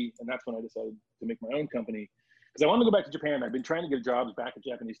Zombie, and that's when I decided to make my own company. Because I wanted to go back to Japan. I've been trying to get jobs back at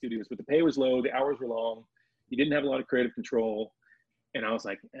Japanese studios, but the pay was low, the hours were long, you didn't have a lot of creative control, and I was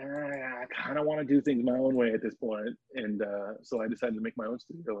like, I kind of want to do things my own way at this point, and so I decided to make my own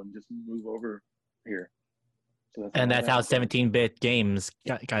studio and just move over here. So That's how 17-bit games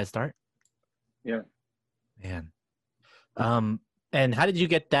got start. Yeah. Man. And how did you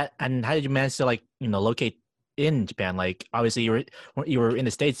get that? And how did you manage to locate in Japan? Like, obviously you were in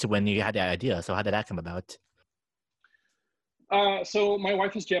the States when you had the idea. So how did that come about? So my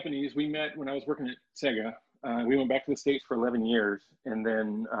wife is Japanese. We met when I was working at Sega. We went back to the States for 11 years. And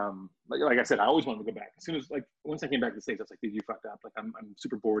then, like I said, I always wanted to go back. As soon as, once I came back to the States, I was like, dude, you fucked up. Like, I'm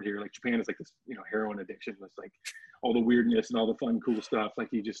super bored here. Like, Japan is like this, heroin addiction. It's like all the weirdness and all the fun, cool stuff. Like,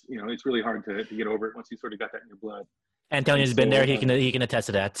 you just, it's really hard to get over it once you sort of got that in your blood. Antonio's been there. He can attest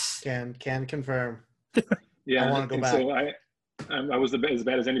to that. Can confirm. Yeah. I want to go back. So I was as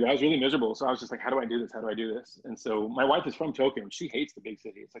bad as anybody. I was really miserable. So I was just like, how do I do this? How do I do this? And so my wife is from Tokyo, and she hates the big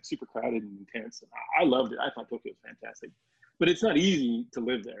city. It's like super crowded and intense. And I loved it. I thought Tokyo was fantastic, but it's not easy to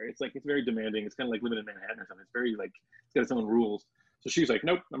live there. It's very demanding. It's kind of like living in Manhattan or something. It's very it's got its own rules. So she's like,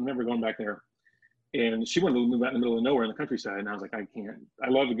 nope, I'm never going back there. And she wanted to move out in the middle of nowhere in the countryside. And I was like, I can't. I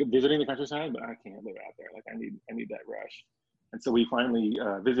love visiting the countryside, but I can't live out there. Like I need that rush. And so we finally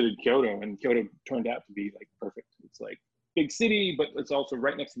visited Kyoto, and Kyoto turned out to be like perfect. It's like big city, but it's also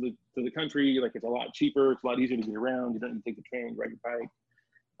right next to the country. Like it's a lot cheaper. It's a lot easier to get around. You don't need to take the train, ride your bike.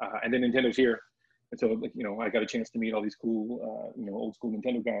 And then Nintendo's here. And so, I got a chance to meet all these cool, old school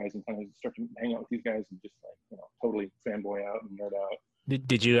Nintendo guys and kind of start to hang out with these guys and just totally fanboy out and nerd out.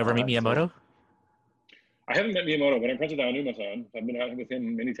 Did you ever meet Miyamoto? So I haven't met Miyamoto, but I'm friends with Aonuma-san. I've been out with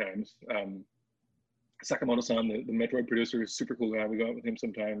him many times. Sakamoto-san, the Metroid producer, is a super cool guy. We go out with him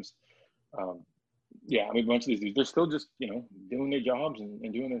sometimes. Yeah, I mean, a bunch of these dudes, they're still just, doing their jobs and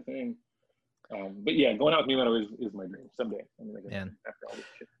doing their thing. But yeah, going out with Miyamoto is my dream someday. I mean, after all this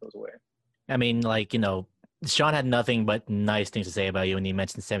shit goes away. I mean, Shaun had nothing but nice things to say about you when you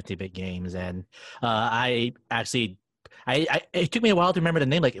mentioned 70-bit games. And I actually, it took me a while to remember the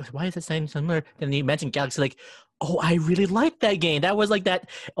name. Like, why is it saying similar? And you mentioned Galaxy, like, oh, I really liked that game. That was like that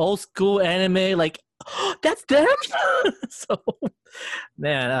old school anime, like, oh, that's them. So,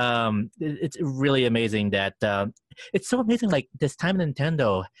 man, it's really amazing that it's so amazing. Like this time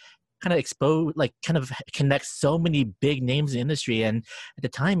Nintendo kind of connects so many big names in the industry. And at the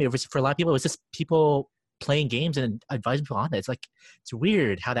time, it was for a lot of people, it was just people playing games and advising people on it. It's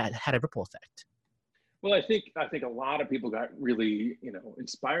weird how that had a ripple effect. Well, I think a lot of people got really,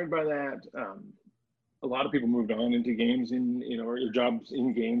 inspired by that. A lot of people moved on into games or jobs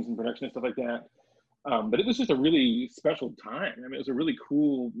in games and production and stuff like that. But it was just a really special time. I mean, it was a really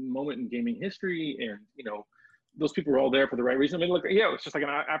cool moment in gaming history, and those people were all there for the right reason. I mean, look, yeah, it was just like an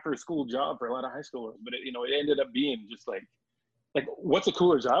after-school job for a lot of high schoolers, but it ended up being just like what's a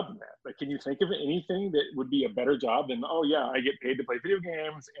cooler job than that? Like, can you think of anything that would be a better job than, oh yeah, I get paid to play video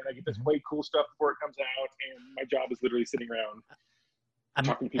games and I get to play cool stuff before it comes out, and my job is literally sitting around.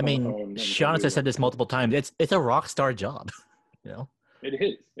 I mean, Shaun has said this multiple times. It's a rock star job, It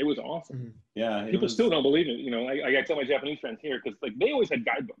is. It was awesome. Mm-hmm. Yeah. People still don't believe it. I tell my Japanese friends here, because they always had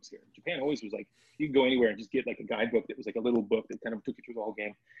guidebooks here. Japan always was like, you could go anywhere and just get like a guidebook that was like a little book that kind of took you through the whole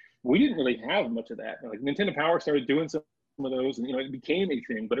game. We didn't really have much of that. Like Nintendo Power started doing some of those, and it became a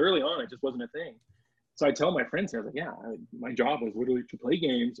thing. But early on, it just wasn't a thing. So I tell my friends, I was like, yeah, my job was literally to play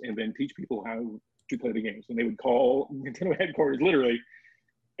games and then teach people how to play the games. And they would call Nintendo headquarters literally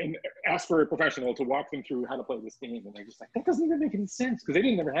and ask for a professional to walk them through how to play this game. And they're just like, that doesn't even make any sense, because they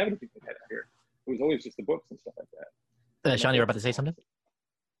didn't ever have anything like that out here. It was always just the books and stuff like that. Shaun, you were about to say something?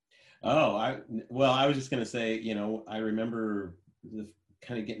 Oh, I was just going to say, I remember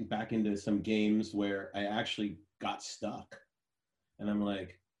kind of getting back into some games where I actually got stuck. And I'm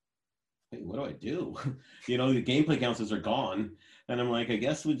like, wait, what do I do? The gameplay counselors are gone. And I'm like, I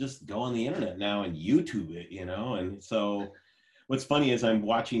guess we'll just go on the internet now and YouTube it, And so what's funny is I'm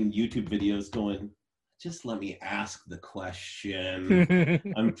watching YouTube videos going, just let me ask the question.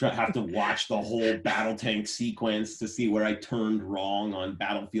 Have to watch the whole battle tank sequence to see where I turned wrong on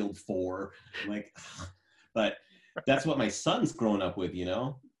Battlefield 4. I'm like, but That's what my son's growing up with, you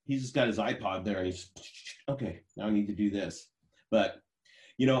know? He's just got his iPod there and he's, okay, now I need to do this. But,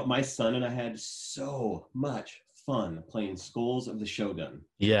 you know, my son and I had so much fun playing Skulls of the Shogun.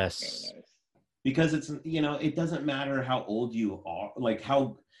 Yes. Very nice. Because it's, you know, it doesn't matter how old you are, like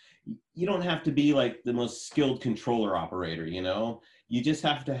how, you don't have to be like the most skilled controller operator, you know? You just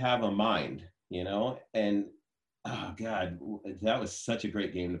have to have a mind, you know? And, oh God, that was such a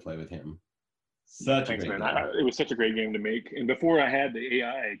great game to play with him. Such a Thanks, great man. game. It was such a great game to make. And before I had the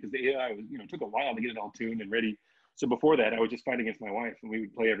AI, because the AI was, took a while to get it all tuned and ready. So before that, I would just fight against my wife, and we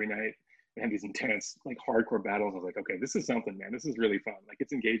would play every night and have these intense, like hardcore battles. I was like, okay, this is something, man. This is really fun. Like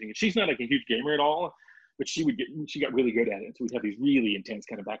it's engaging. And she's not like a huge gamer at all, but she got really good at it. So we'd have these really intense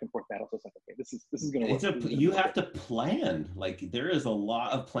kind of back and forth battles. So it's like, okay, this is gonna work. You have to plan. Like there is a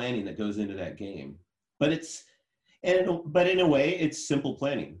lot of planning that goes into that game, but in a way, it's simple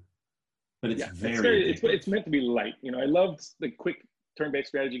planning. But it's it's meant to be light. I loved the quick turn-based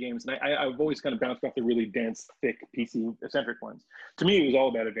strategy games, and I've always kind of bounced off the really dense, thick PC-centric ones. To me, it was all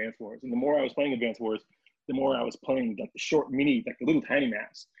about Advance Wars, and the more I was playing Advance Wars, the more I was playing like the short mini, like the little tiny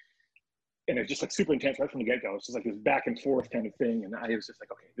maps, and it's just like super intense right from the get-go. It's just like this back and forth kind of thing, and I was just like,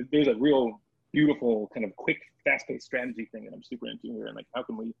 okay, there's a real beautiful kind of quick, fast-paced strategy thing that I'm super into here, and like, how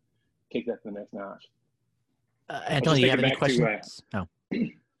can we take that to the next notch? Anthony, you have any questions? No.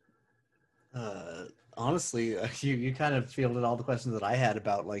 Honestly, you kind of fielded all the questions that I had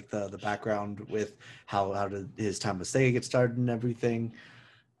about like the background with how did his time with Sega get started and everything.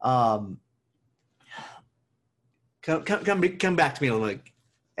 Come back to me like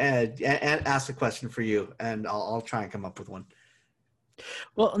and ask a question for you, and I'll try and come up with one.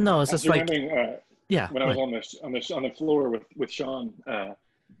 Well, no, it's just like yeah. When I was on the floor with Shaun.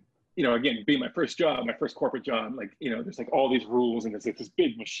 Again, being my first job, my first corporate job, like, there's like all these rules and there's like this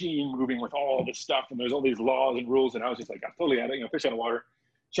big machine moving with all this stuff and there's all these laws and rules. And I was just like, I'm totally out of, fish out of water.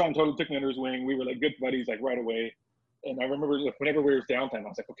 Shaun totally took me under his wing. We were like good buddies, like right away. And I remember like, whenever we were downtime, I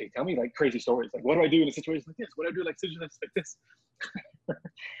was like, okay, tell me like crazy stories. Like, what do I do in a situation like this? What do I do like situations like this?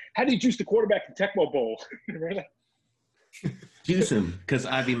 How do you juice the quarterback in Tecmo Bowl? Juice him, because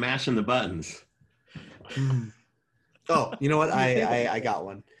I'd be mashing the buttons. Oh, you know what? I got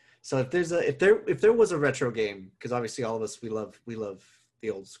one. So if there was a retro game, because obviously all of us we love the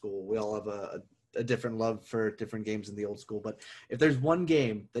old school. We all have a different love for different games in the old school. But if there's one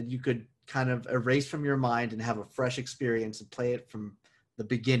game that you could kind of erase from your mind and have a fresh experience and play it from the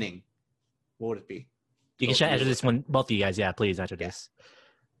beginning, what would it be? You can answer this one, both of you guys. Yeah, please answer this.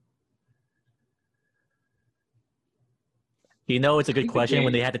 It's a good question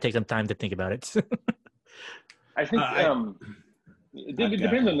when they had to take some time to think about it. I think it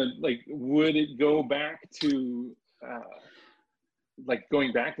depends on would it go back to like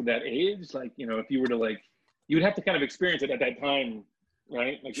going back to that age? Like, if you were to you would have to kind of experience it at that time,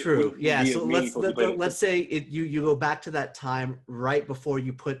 right? Like true. Yeah. So let's say you go back to that time right before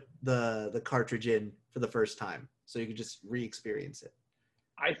you put the cartridge in for the first time. So you could just re-experience it.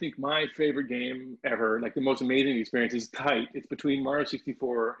 I think my favorite game ever, like the most amazing experience, is tight. It's between Mario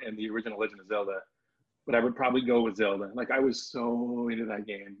 64 and the original Legend of Zelda. But I would probably go with Zelda. Like I was so into that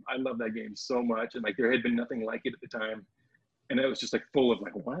game. I love that game so much. And like there had been nothing like it at the time. And it was just like full of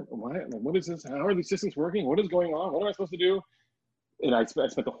like, what? Like, what is this? How are these systems working? What is going on? What am I supposed to do? And I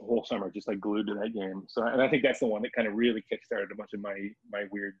spent the whole summer just like glued to that game. So, and I think that's the one that kind of really kickstarted a bunch of my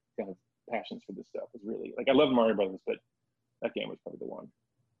weird kind of passions for this stuff. Was really like, I love Mario Brothers, but that game was probably the one.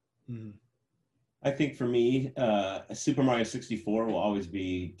 Mm-hmm. I think for me, Super Mario 64 will always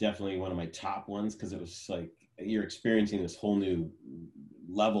be definitely one of my top ones because it was like you're experiencing this whole new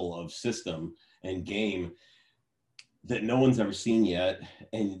level of system and game that no one's ever seen yet,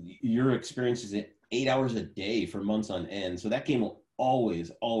 and you're experiencing it 8 hours a day for months on end. So that game will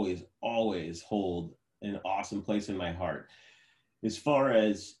always, always, always hold an awesome place in my heart. As far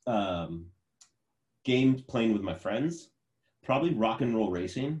as games playing with my friends, probably Rock and Roll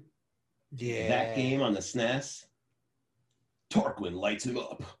Racing. Yeah. That game on the SNES, Tarquin lights him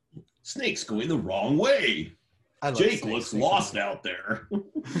up. Snake's going the wrong way. Jake looks lost out there.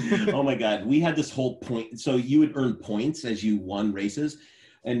 Oh my God. We had this whole point. So you would earn points as you won races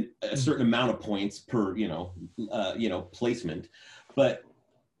and a certain amount of points per, placement. But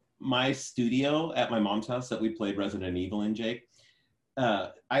my studio at my mom's house that we played Resident Evil in, Jake,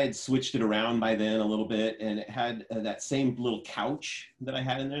 I had switched it around by then a little bit, and it had that same little couch that I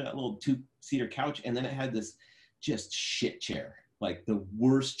had in there, that little 2-seater couch, and then it had this just shit chair, like the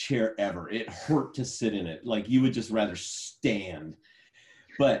worst chair ever. It hurt to sit in it. Like you would just rather stand.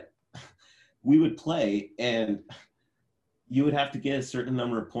 But we would play, and you would have to get a certain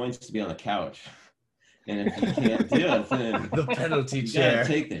number of points to be on the couch. And if you can't do it, then The penalty you chair. gotta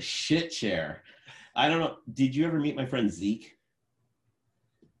take the shit chair. I don't know. Did you ever meet my friend Zeke?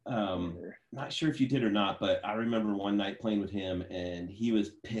 Not sure if you did or not, but I remember one night playing with him, and he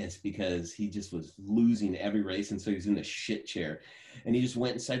was pissed because he just was losing every race, and so he was in the shit chair. And he just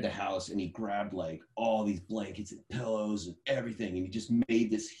went inside the house and he grabbed like all these blankets and pillows and everything, and he just made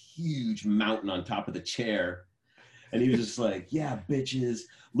this huge mountain on top of the chair. And he was just like, "Yeah, bitches,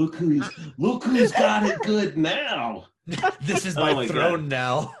 look who's got it good now." This is Oh my my throne God.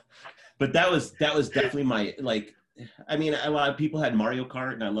 now. But that was definitely my, like, I mean, a lot of people had Mario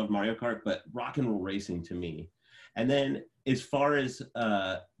Kart, and I love Mario Kart, but rock and roll racing to me. And then as far as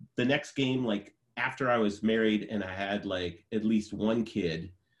the next game, like after I was married and I had like at least one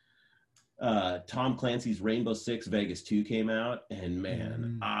kid, Tom Clancy's Rainbow Six Vegas 2 came out, and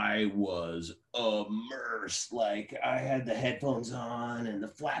man, I was immersed. Like I had the headphones on and the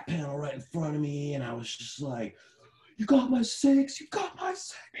flat panel right in front of me, and I was just like, "You got my six, you got my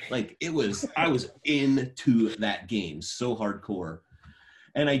six." Like I was into that game so hardcore.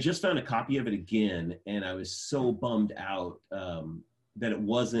 And I just found a copy of it again, and I was so bummed out that it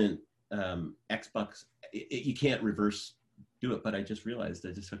wasn't Xbox. You can't reverse do it, but I just realized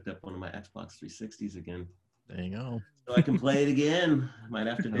I just hooked up one of my Xbox 360s again. There you go. So I can play it again. Might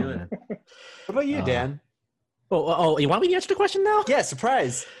have to do it. What about you, Dan? Oh, you want me to answer the question now? Yeah,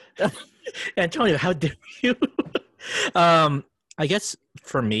 surprise. Antonio, how dare you? I guess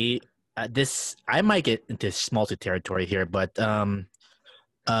for me, I might get into small territory here, but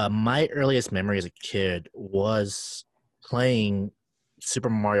my earliest memory as a kid was playing Super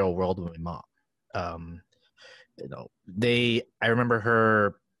Mario World with my mom. I remember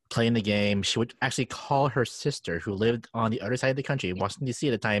her playing the game. She would actually call her sister, who lived on the other side of the country, Washington D.C.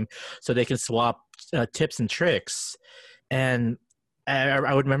 at the time, so they can swap tips and tricks. And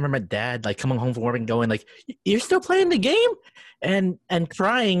I would remember my dad like coming home from work and going like, "You're still playing the game?" and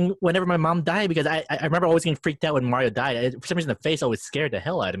crying whenever my mom died, because I remember always getting freaked out when Mario died. For some reason, the face always scared the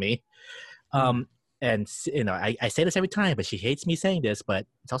hell out of me. And I say this every time, but she hates me saying this, but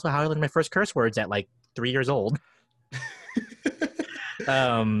it's also how I learned my first curse words at like 3 years old.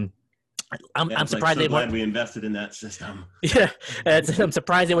 I'm surprised so glad we invested in that system. Yeah, I'm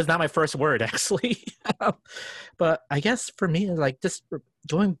surprised it was not my first word, actually. But I guess for me, like just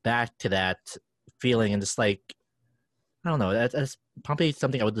going back to that feeling and just like, I don't know, that's probably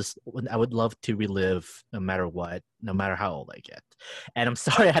something I would love to relive no matter what, no matter how old I get. And I'm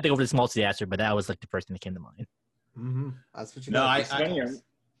sorry I had to go over this multi-answer, but that was like the first thing that came to mind. Mm-hmm. That's what you No, got. It's funny, I'm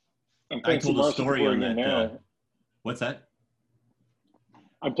I playing told Super a Mario story 64 on again that. now. What's that?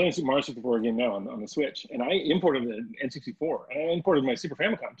 I'm playing Super Mario 64 again now on the Switch, and I imported the N64, and I imported my Super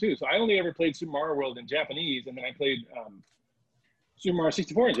Famicom too. So I only ever played Super Mario World in Japanese, and then I played Super Mario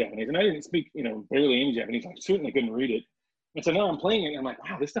 64 in Japanese, and I didn't speak, barely any Japanese. I certainly couldn't read it. And so now I'm playing it, and I'm like,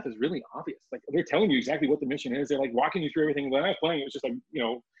 wow, this stuff is really obvious. Like they're telling you exactly what the mission is. They're like walking you through everything. When I was playing, it was just like,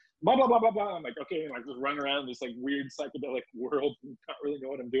 blah blah blah blah blah. I'm like, okay, and like just run around this like weird psychedelic world and not really know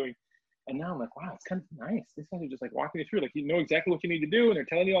what I'm doing. And now I'm like, wow, it's kind of nice. These guys are just like walking you through, like you know exactly what you need to do, and they're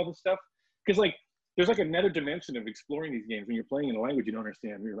telling you all this stuff. Because like there's like another dimension of exploring these games when you're playing in a language you don't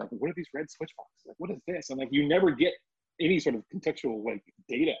understand. You're like, what are these red switch boxes? Like, what is this? And like you never get any sort of contextual like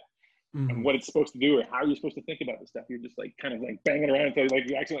data on what it's supposed to do or how you're supposed to think about this stuff. You're just like kind of like banging around until like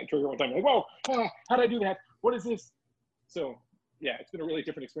you accidentally trigger one time. You're like, whoa, how did I do that? What is this? So yeah, it's been a really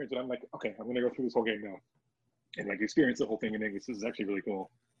different experience. But I'm like, okay, I'm gonna go through this whole game now and like experience the whole thing in English. This is actually really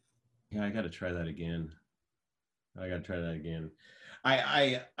cool. Yeah, I got to try that again. I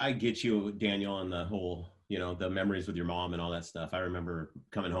get you, Daniel, on the whole, the memories with your mom and all that stuff. I remember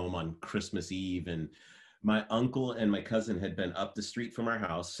coming home on Christmas Eve, and my uncle and my cousin had been up the street from our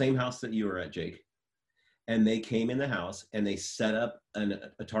house, same house that you were at, Jake. And they came in the house and they set up an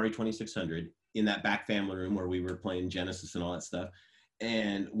Atari 2600 in that back family room where we were playing Genesis and all that stuff.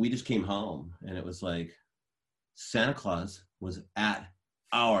 And we just came home, and it was like Santa Claus was at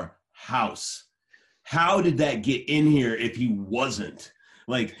our house. How did that get in here if he wasn't?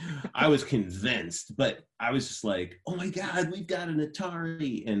 Like, I was convinced, but I was just like, oh my God, we've got an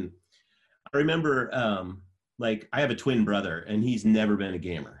Atari. And I remember, like, I have a twin brother, and he's never been a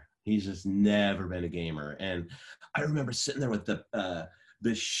gamer. He's just never been a gamer. And I remember sitting there with the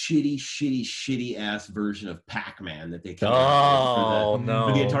shitty ass version of Pac-Man that they came out with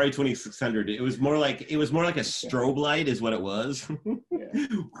for the Atari 2600. It was more like a strobe light is what it was. Yeah.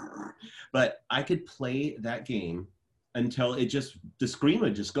 But I could play that game until the screen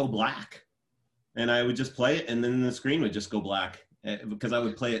would just go black, and I would just play it, and then the screen would just go black because I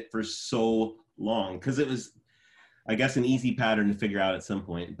would play it for so long, because it was, I guess, an easy pattern to figure out at some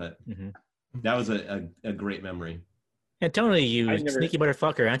point. But That was a great memory. And Tony, I you never. sneaky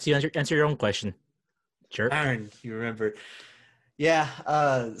motherfucker, answer your own question. Jerk. Darn, you remember. Yeah,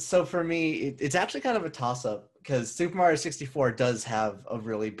 so for me, it's actually kind of a toss-up because Super Mario 64 does have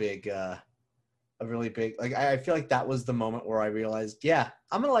like I feel like that was the moment where I realized, yeah,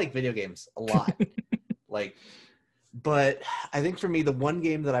 I'm gonna like video games a lot. Like, but I think for me, the one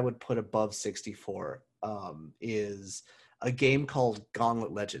game that I would put above 64 is a game called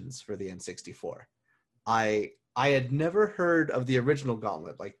Gauntlet Legends for the N64. I had never heard of the original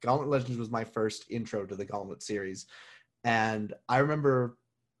Gauntlet. Like Gauntlet Legends was my first intro to the Gauntlet series. And I don't remember,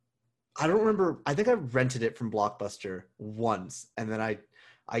 I think I rented it from Blockbuster once. And then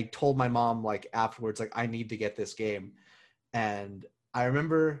I told my mom like afterwards, like, I need to get this game. And I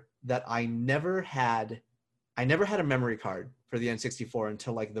remember that I never had a memory card for the N64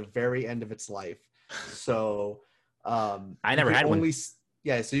 until like the very end of its life. So I never had one.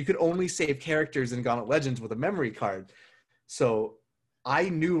 Yeah, so you could only save characters in Gauntlet Legends with a memory card. So I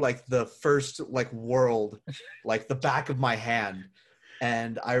knew like the first like world, like the back of my hand.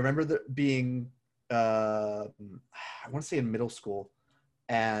 And I remember being, I want to say in middle school,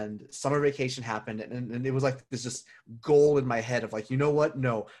 and summer vacation happened. And it was like this just goal in my head of like, you know what?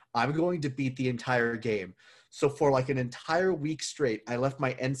 No, I'm going to beat the entire game. So for like an entire week straight, I left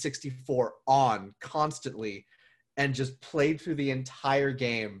my N64 on constantly and just played through the entire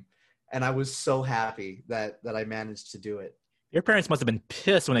game. And I was so happy that I managed to do it. Your parents must have been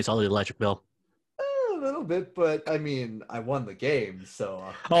pissed when they saw the electric bill. A little bit, but I mean, I won the game, so.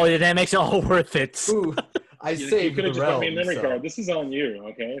 Oh, that makes it all worth it. Ooh, I You saved could the have just bought me a realm. memory So. card. This is on you,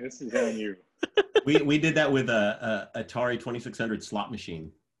 okay? This is on you. We did that with a Atari 2600 slot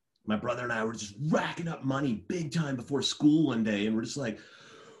machine. My brother and I were just racking up money big time before school one day, and we're just like,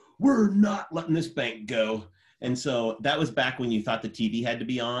 we're not letting this bank go. And so that was back when you thought the TV had to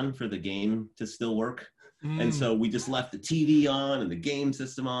be on for the game to still work. And so we just left the TV on and the game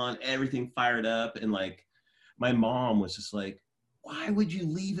system on, everything fired up. And like, my mom was just like, why would you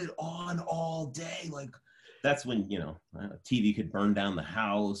leave it on all day? Like, that's when, you know, TV could burn down the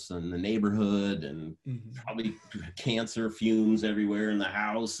house and the neighborhood and probably cancer fumes everywhere in the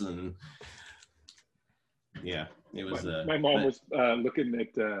house. And yeah, it was. My mom was looking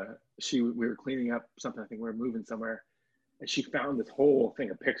at, we were cleaning up something. I think we were moving somewhere. And she found this whole thing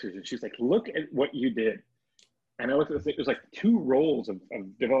of pictures. And she's like, look at what you did. And I looked at it was like 2 rolls of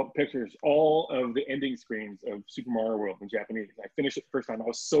developed pictures, all of the ending screens of Super Mario World in Japanese. I finished it the first time. I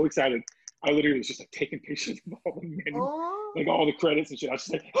was so excited. I literally was just like taking pictures of all the menu, like all the credits and shit. I was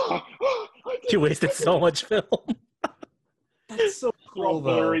just like, you wasted so much film. That's so cool, all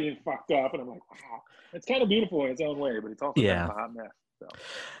blurry and fucked up. And I'm like, wow. It's kind of beautiful in its own way, but it's also kind of a hot mess. So.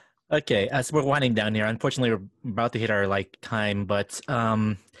 Okay, so we're winding down here. Unfortunately, we're about to hit our like time, but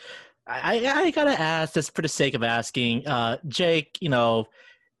I gotta ask, just for the sake of asking, Jake, you know,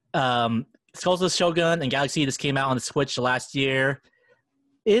 Skulls of the Shogun and Galaxy just came out on the Switch last year.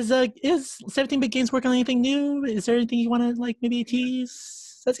 Is 17-bit Games working on anything new? Is there anything you want to like maybe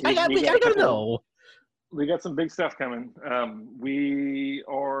tease? I gotta know. We got some big stuff coming. We've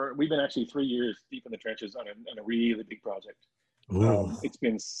been actually 3 years deep in the trenches on a really big project. It's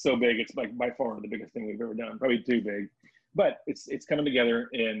been so big. It's like by far the biggest thing we've ever done. Probably too big, but it's coming together,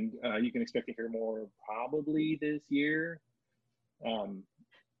 and you can expect to hear more probably this year.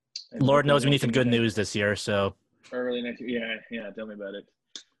 Lord knows we need some good news this year. So early next year, yeah. Tell me about it.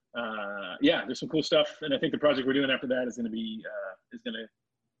 Yeah, there's some cool stuff, and I think the project we're doing after that is going to be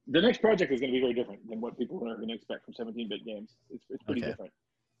the next project is going to be very different than what people are going to expect from 17-bit games. It's pretty different.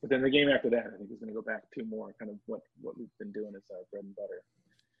 But then the game after that, I think, is going to go back to more kind of what we've been doing as bread and butter.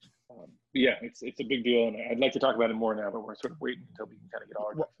 Yeah, it's a big deal, and I'd like to talk about it more now, but we're sort of waiting until we can kind of get all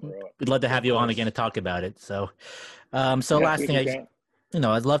our ducks in a row. We'd love to have you on again to talk about it. So, last thing I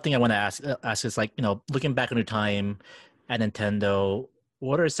want to ask is like, you know, looking back on your time at Nintendo,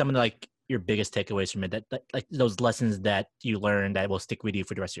 what are some of like your biggest takeaways from it? That like those lessons that you learned that will stick with you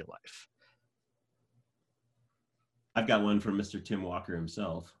for the rest of your life. I've got one from Mr. Tim Walker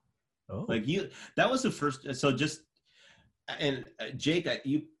himself. Oh. Like that was the first. So just, and Jake, I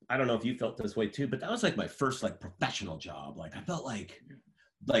don't know if you felt this way too, but that was like my first like professional job. Like I felt like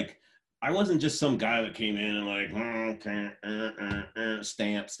I wasn't just some guy that came in and like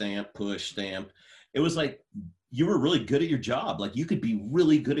stamp, push, stamp. It was like you were really good at your job. Like you could be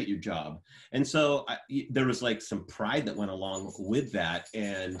really good at your job. And so there was like some pride that went along with that.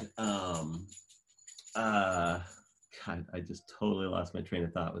 And God, I just totally lost my train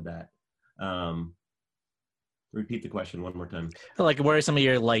of thought with that. Repeat the question one more time. Like, what are some of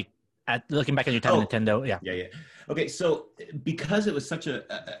your like At looking back at your time at Nintendo, yeah. Yeah. Okay, so because it was such a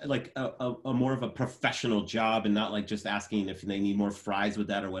more of a professional job and not like just asking if they need more fries with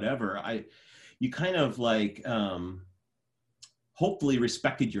that or whatever, you kind of like hopefully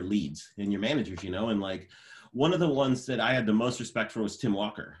respected your leads and your managers, you know, and like one of the ones that I had the most respect for was Tim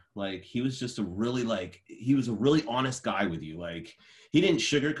Walker. Like he was just a really honest guy with you. Like he didn't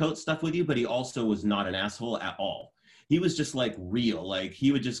sugarcoat stuff with you, but he also was not an asshole at all. He was just like real. Like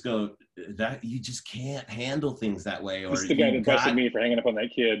he would just go, that you just can't handle things that way. Or He's the guy that busted me for hanging up on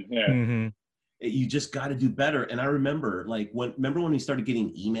that kid. Yeah. Mm-hmm. You just got to do better. And I remember remember when we started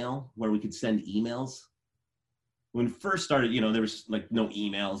getting email where we could send emails? When we first started, you know, there was like no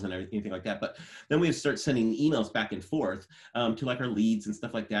emails and anything like that. But then we would start sending emails back and forth to like our leads and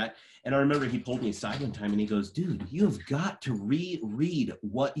stuff like that. And I remember he pulled me aside one time and he goes, dude, you have got to reread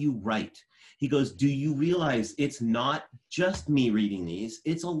what you write. He goes, do you realize it's not just me reading these?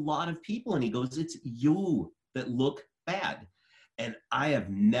 It's a lot of people. And he goes, it's you that look bad. And I have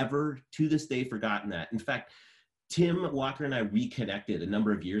never to this day forgotten that. In fact, Tim Walker and I reconnected a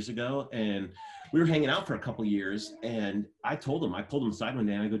number of years ago, and we were hanging out for a couple of years. And I pulled him aside one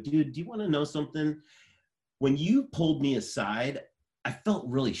day, and I go, dude, do you want to know something? When you pulled me aside, I felt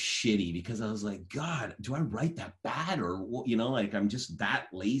really shitty because I was like, God, do I write that bad? Or, you know, like I'm just that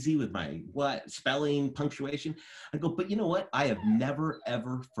lazy with my spelling, punctuation. I go, but you know what? I have never,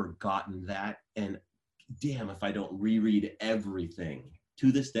 ever forgotten that. And damn, if I don't reread everything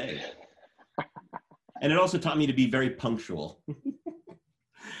to this day. And it also taught me to be very punctual.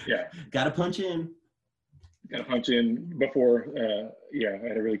 Yeah. Gotta punch in. Gotta punch in before, I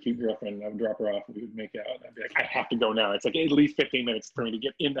had a really cute girlfriend. I would drop her off and we would make out. And I'd be like, I have to go now. It's like at least 15 minutes for me to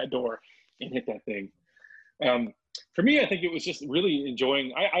get in that door and hit that thing. For me, I think it was just really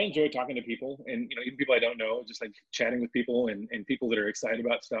enjoying, I enjoy talking to people and, you know, even people I don't know, just like chatting with people and people that are excited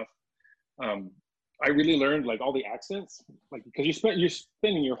about stuff. I really learned like all the accents, like because you're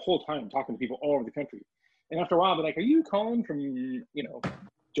spending your whole time talking to people all over the country, and after a while they're like, "Are you calling from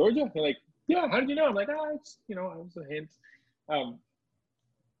Georgia?" They're like, "Yeah, how did you know?" I'm like, it's I was a hint."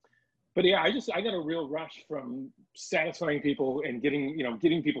 But yeah, I got a real rush from satisfying people and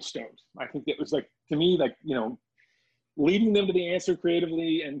getting people stoked. I think that was like to me like leading them to the answer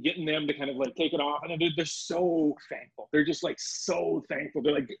creatively and getting them to kind of like take it off. And they're so thankful. They're just like so thankful.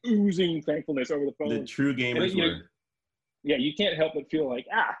 They're like oozing thankfulness over the phone. The true gamers were. Yeah, you can't help but feel like,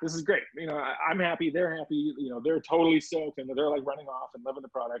 this is great. I'm happy. They're happy. They're totally stoked and they're like running off and loving the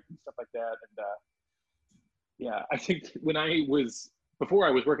product and stuff like that. And I think before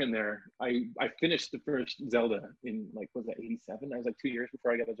I was working there, I finished the first Zelda in like, was that 87? I was like 2 years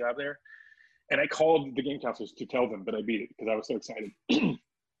before I got the job there. And I called the game counselors to tell them that I beat it because I was so excited. And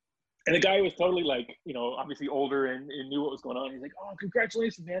the guy was totally like, obviously older and knew what was going on. He's like, "Oh,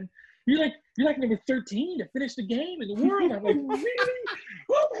 congratulations, man. You're like number 13 to finish the game in the world." I'm like, "Really?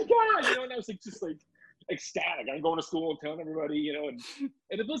 Oh my God." And I was like, just like ecstatic. I'm going to school and telling everybody, and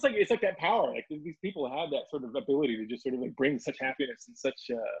it feels like, it's like that power. Like these people have that sort of ability to just sort of like bring such happiness and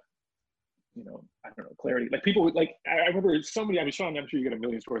such, I don't know, clarity. Like people would like, I remember somebody, Shaun, I'm sure you get a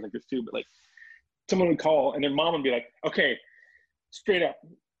million stories like this too, but like, someone would call and their mom would be like, "Okay, straight up,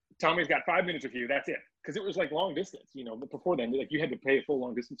 Tommy's got 5 minutes with you. That's it." Because it was like long distance, but before then, like you had to pay a full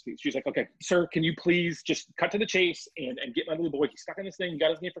long distance fee. She's like, "Okay, sir, can you please just cut to the chase and get my little boy? He's stuck on this thing. He got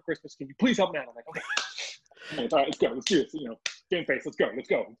his name for Christmas. Can you please help him out?" I'm like, "Okay." All right, let's go. Let's do this. Game face. Let's go. It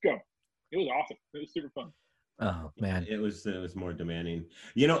was awesome. It was super fun. Oh man, it was more demanding.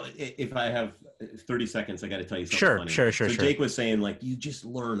 If I have 30 seconds, I got to tell you something funny. Sure. So Jake was saying like you just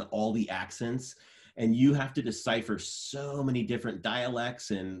learn all the accents, and you have to decipher so many different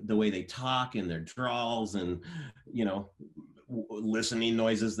dialects and the way they talk and their drawls and listening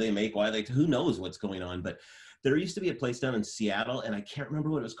noises they make. Who knows what's going on? But there used to be a place down in Seattle, and I can't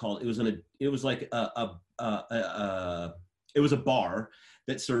remember what it was called. It was it was a bar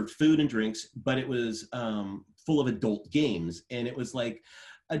that served food and drinks, but it was full of adult games, and it was like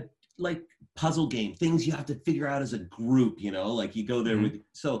a puzzle game, things you have to figure out as a group, like you go there with.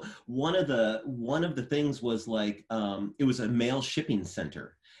 So one of the things was like it was a mail shipping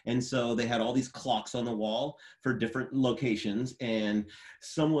center. And so they had all these clocks on the wall for different locations, and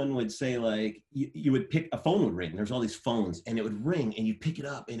someone would say like, you would pick, a phone would ring. There's all these phones, and it would ring, and you pick it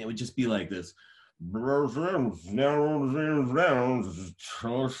up, and it would just be like this.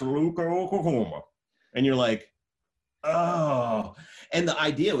 And you're like, oh. And the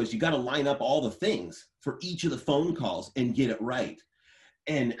idea was you got to line up all the things for each of the phone calls and get it right.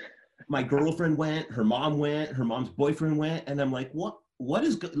 And my girlfriend went, her mom went, her mom's boyfriend went, and I'm like, what what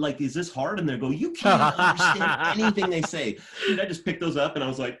is like, is this hard? And they go, you can't understand anything they say. Dude, I just picked those up and I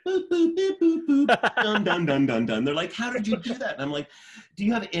was like, boop, boop, boop, boop, boop, dun, dun, dun, dun, dun. They're like, how did you do that? And I'm like, do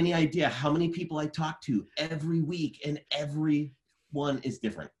you have any idea how many people I talk to every week, and every one is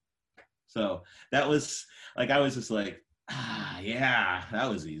different? So that was like, I was just like, yeah, that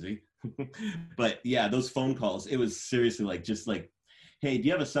was easy. But yeah, those phone calls, it was seriously like, just like, hey, do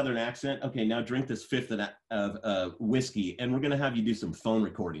you have a Southern accent? Okay, now drink this fifth of whiskey, and we're going to have you do some phone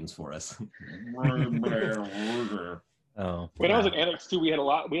recordings for us. Oh, when I was at Annex 2, we had a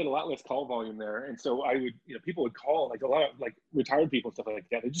lot less call volume there, and so I would, people would call, like a lot of like retired people and stuff like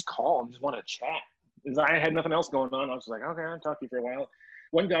that. They just call and just want to chat. Because I had nothing else going on. I was just like, okay, I'll talk to you for a while.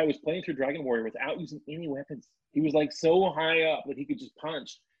 One guy was playing through Dragon Warrior without using any weapons. He was like so high up that he could just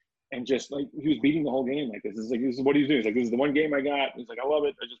punch, and just like he was beating the whole game like this. This is what he's doing. He's like, this is the one game I got. He's like, I love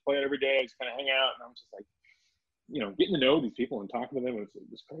it. I just play it every day. I just kind of hang out, and I'm just like, getting to know these people and talking to them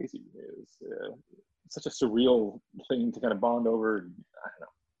was crazy. It was such a surreal thing to kind of bond over. I don't know,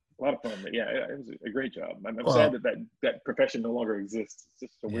 a lot of fun. But yeah, it was a great job. I'm sad that profession no longer exists.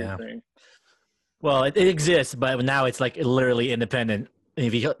 It's just a weird thing. Well, it exists, but now it's like literally independent.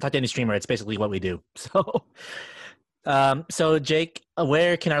 If you talk to any streamer, it's basically what we do. So, so Jake,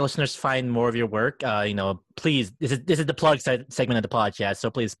 where can our listeners find more of your work? Please, this is the plug segment of the podcast. So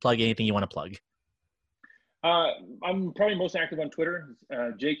please plug anything you want to plug. I'm probably most active on Twitter,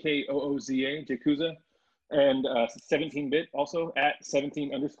 JKOOZA, Jakuza, and 17-bit also at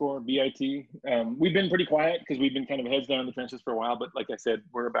 17_BIT. We've been pretty quiet because we've been kind of heads down in the trenches for a while, but like I said,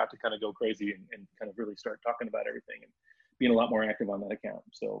 we're about to kind of go crazy and kind of really start talking about everything and being a lot more active on that account.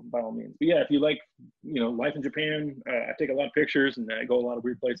 So by all means. But yeah, if you like, life in Japan, I take a lot of pictures and I go a lot of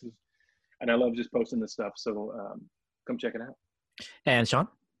weird places, and I love just posting this stuff. So come check it out. And Shaun?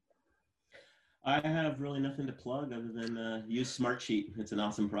 I have really nothing to plug other than use Smartsheet. It's an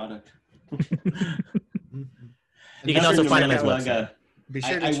awesome product. You can also find him as well. Be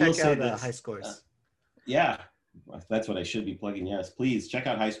sure to check out High Scores. Yeah, that's what I should be plugging. Yes, please check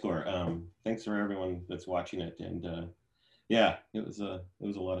out High Score. Thanks for everyone that's watching it, and yeah, it was a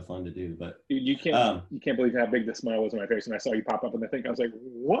lot of fun to do. But you can't believe how big the smile was on my face when I saw you pop up in the thing. I was like,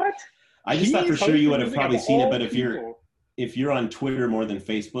 what? I just thought for sure you would have probably seen it, but if you're on Twitter more than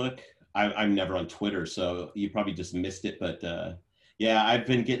Facebook. I'm never on Twitter, so you probably just missed it. But yeah, I've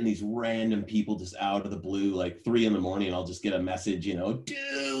been getting these random people just out of the blue, like 3 a.m. I'll just get a message,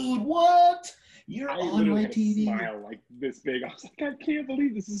 dude, what? You're on my TV. Smile like this big. I was like, I can't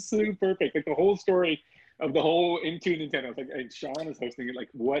believe this is so perfect. Like the whole story of the whole Into Nintendo. I was like, and Shaun is hosting it. Like,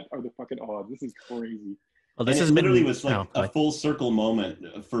 what are the fucking odds? This is crazy. Well, this literally was like a full circle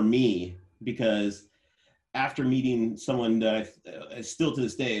moment for me, because after meeting someone that I still to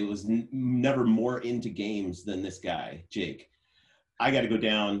this day was never more into games than this guy, Jake, I got to go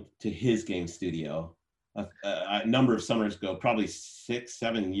down to his game studio a number of summers ago, probably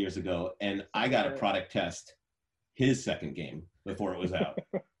 6-7 years ago, and I got to product test his second game before it was out.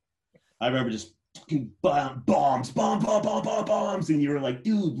 I remember just fucking bombs, and you were like,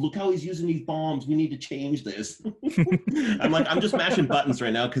 dude, look how he's using these bombs. We need to change this. I'm like, I'm just mashing buttons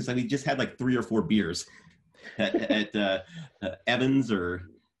right now because we just had like 3 or 4 beers at Evans or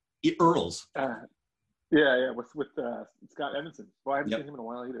Earl's. Yeah, with Scott Evanson. Well, I haven't seen him in a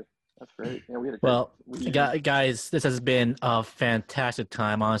while either. That's great. Yeah, we had a guys, this has been a fantastic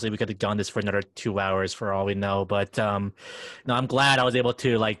time. Honestly, we could have done this for another 2 hours for all we know. But no, I'm glad I was able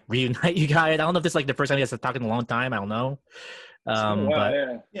to reunite you guys. I don't know if this is the first time you guys have talked in a long time. I don't know.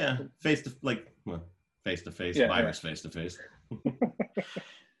 But yeah, face to face, virus face to face.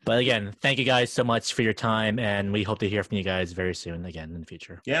 But again, thank you guys so much for your time, and we hope to hear from you guys very soon again in the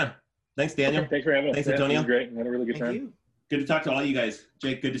future. Yeah. Thanks, Daniel. Thanks for having us. Thanks, Antonio. It was great. I had a really good time. You. Good to talk to all you guys.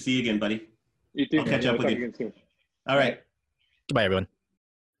 Jake, good to see you again, buddy. You too. I'll catch up with you. Again soon. All right. Goodbye, everyone.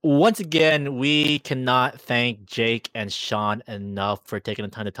 Once again, we cannot thank Jake and Shaun enough for taking the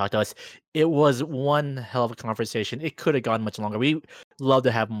time to talk to us. It was one hell of a conversation. It could have gone much longer. We love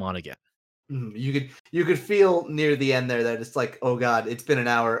to have them on again. You could feel near the end there that it's like, oh God, it's been an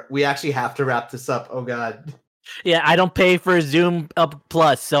hour. We actually have to wrap this up. Oh God. Yeah, I don't pay for Zoom Up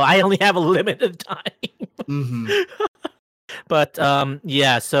Plus, so I only have a limited time. Mm-hmm. But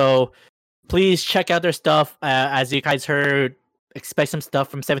yeah, so please check out their stuff. As you guys heard, expect some stuff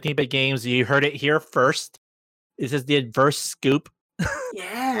from 17-bit games. You heard it here first. This is the Adverse Scoop.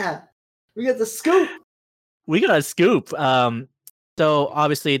 Yeah, we got the scoop. We got a scoop. So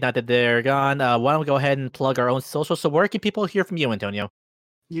obviously, not that they're gone. Why don't we go ahead and plug our own social? So where can people hear from you, Antonio?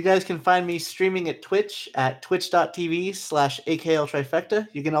 You guys can find me streaming at Twitch at twitch.tv/AKL Trifecta.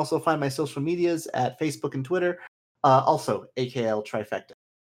 You can also find my social medias at Facebook and Twitter. Also, AKL Trifecta.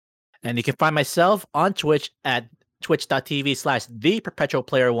 And you can find myself on Twitch at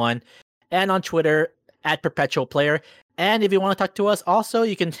twitch.tv/theperpetualplayer1 and on Twitter at perpetualplayer. And if you want to talk to us also,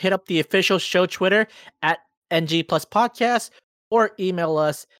 you can hit up the official show Twitter at NG Plus Podcast or email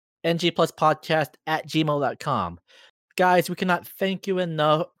us ngpluspodcast@gmail.com. Guys, we cannot thank you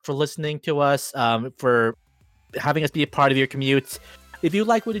enough for listening to us, for having us be a part of your commutes. If you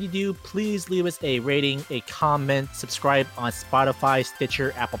like what we do, please leave us a rating, a comment, subscribe on Spotify,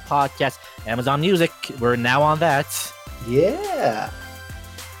 Stitcher, Apple Podcasts, Amazon Music. We're now on that. Yeah.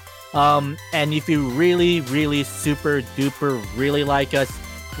 And if you really, really super duper really like us,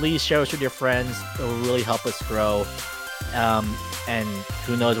 please share us with your friends. It will really help us grow. And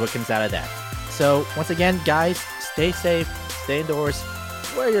who knows what comes out of that. So once again, guys, stay safe, stay indoors,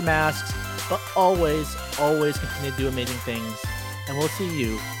 wear your masks, but always continue to do amazing things. And we'll see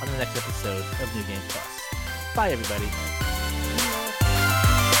you on the next episode of New Game Plus. Bye, everybody.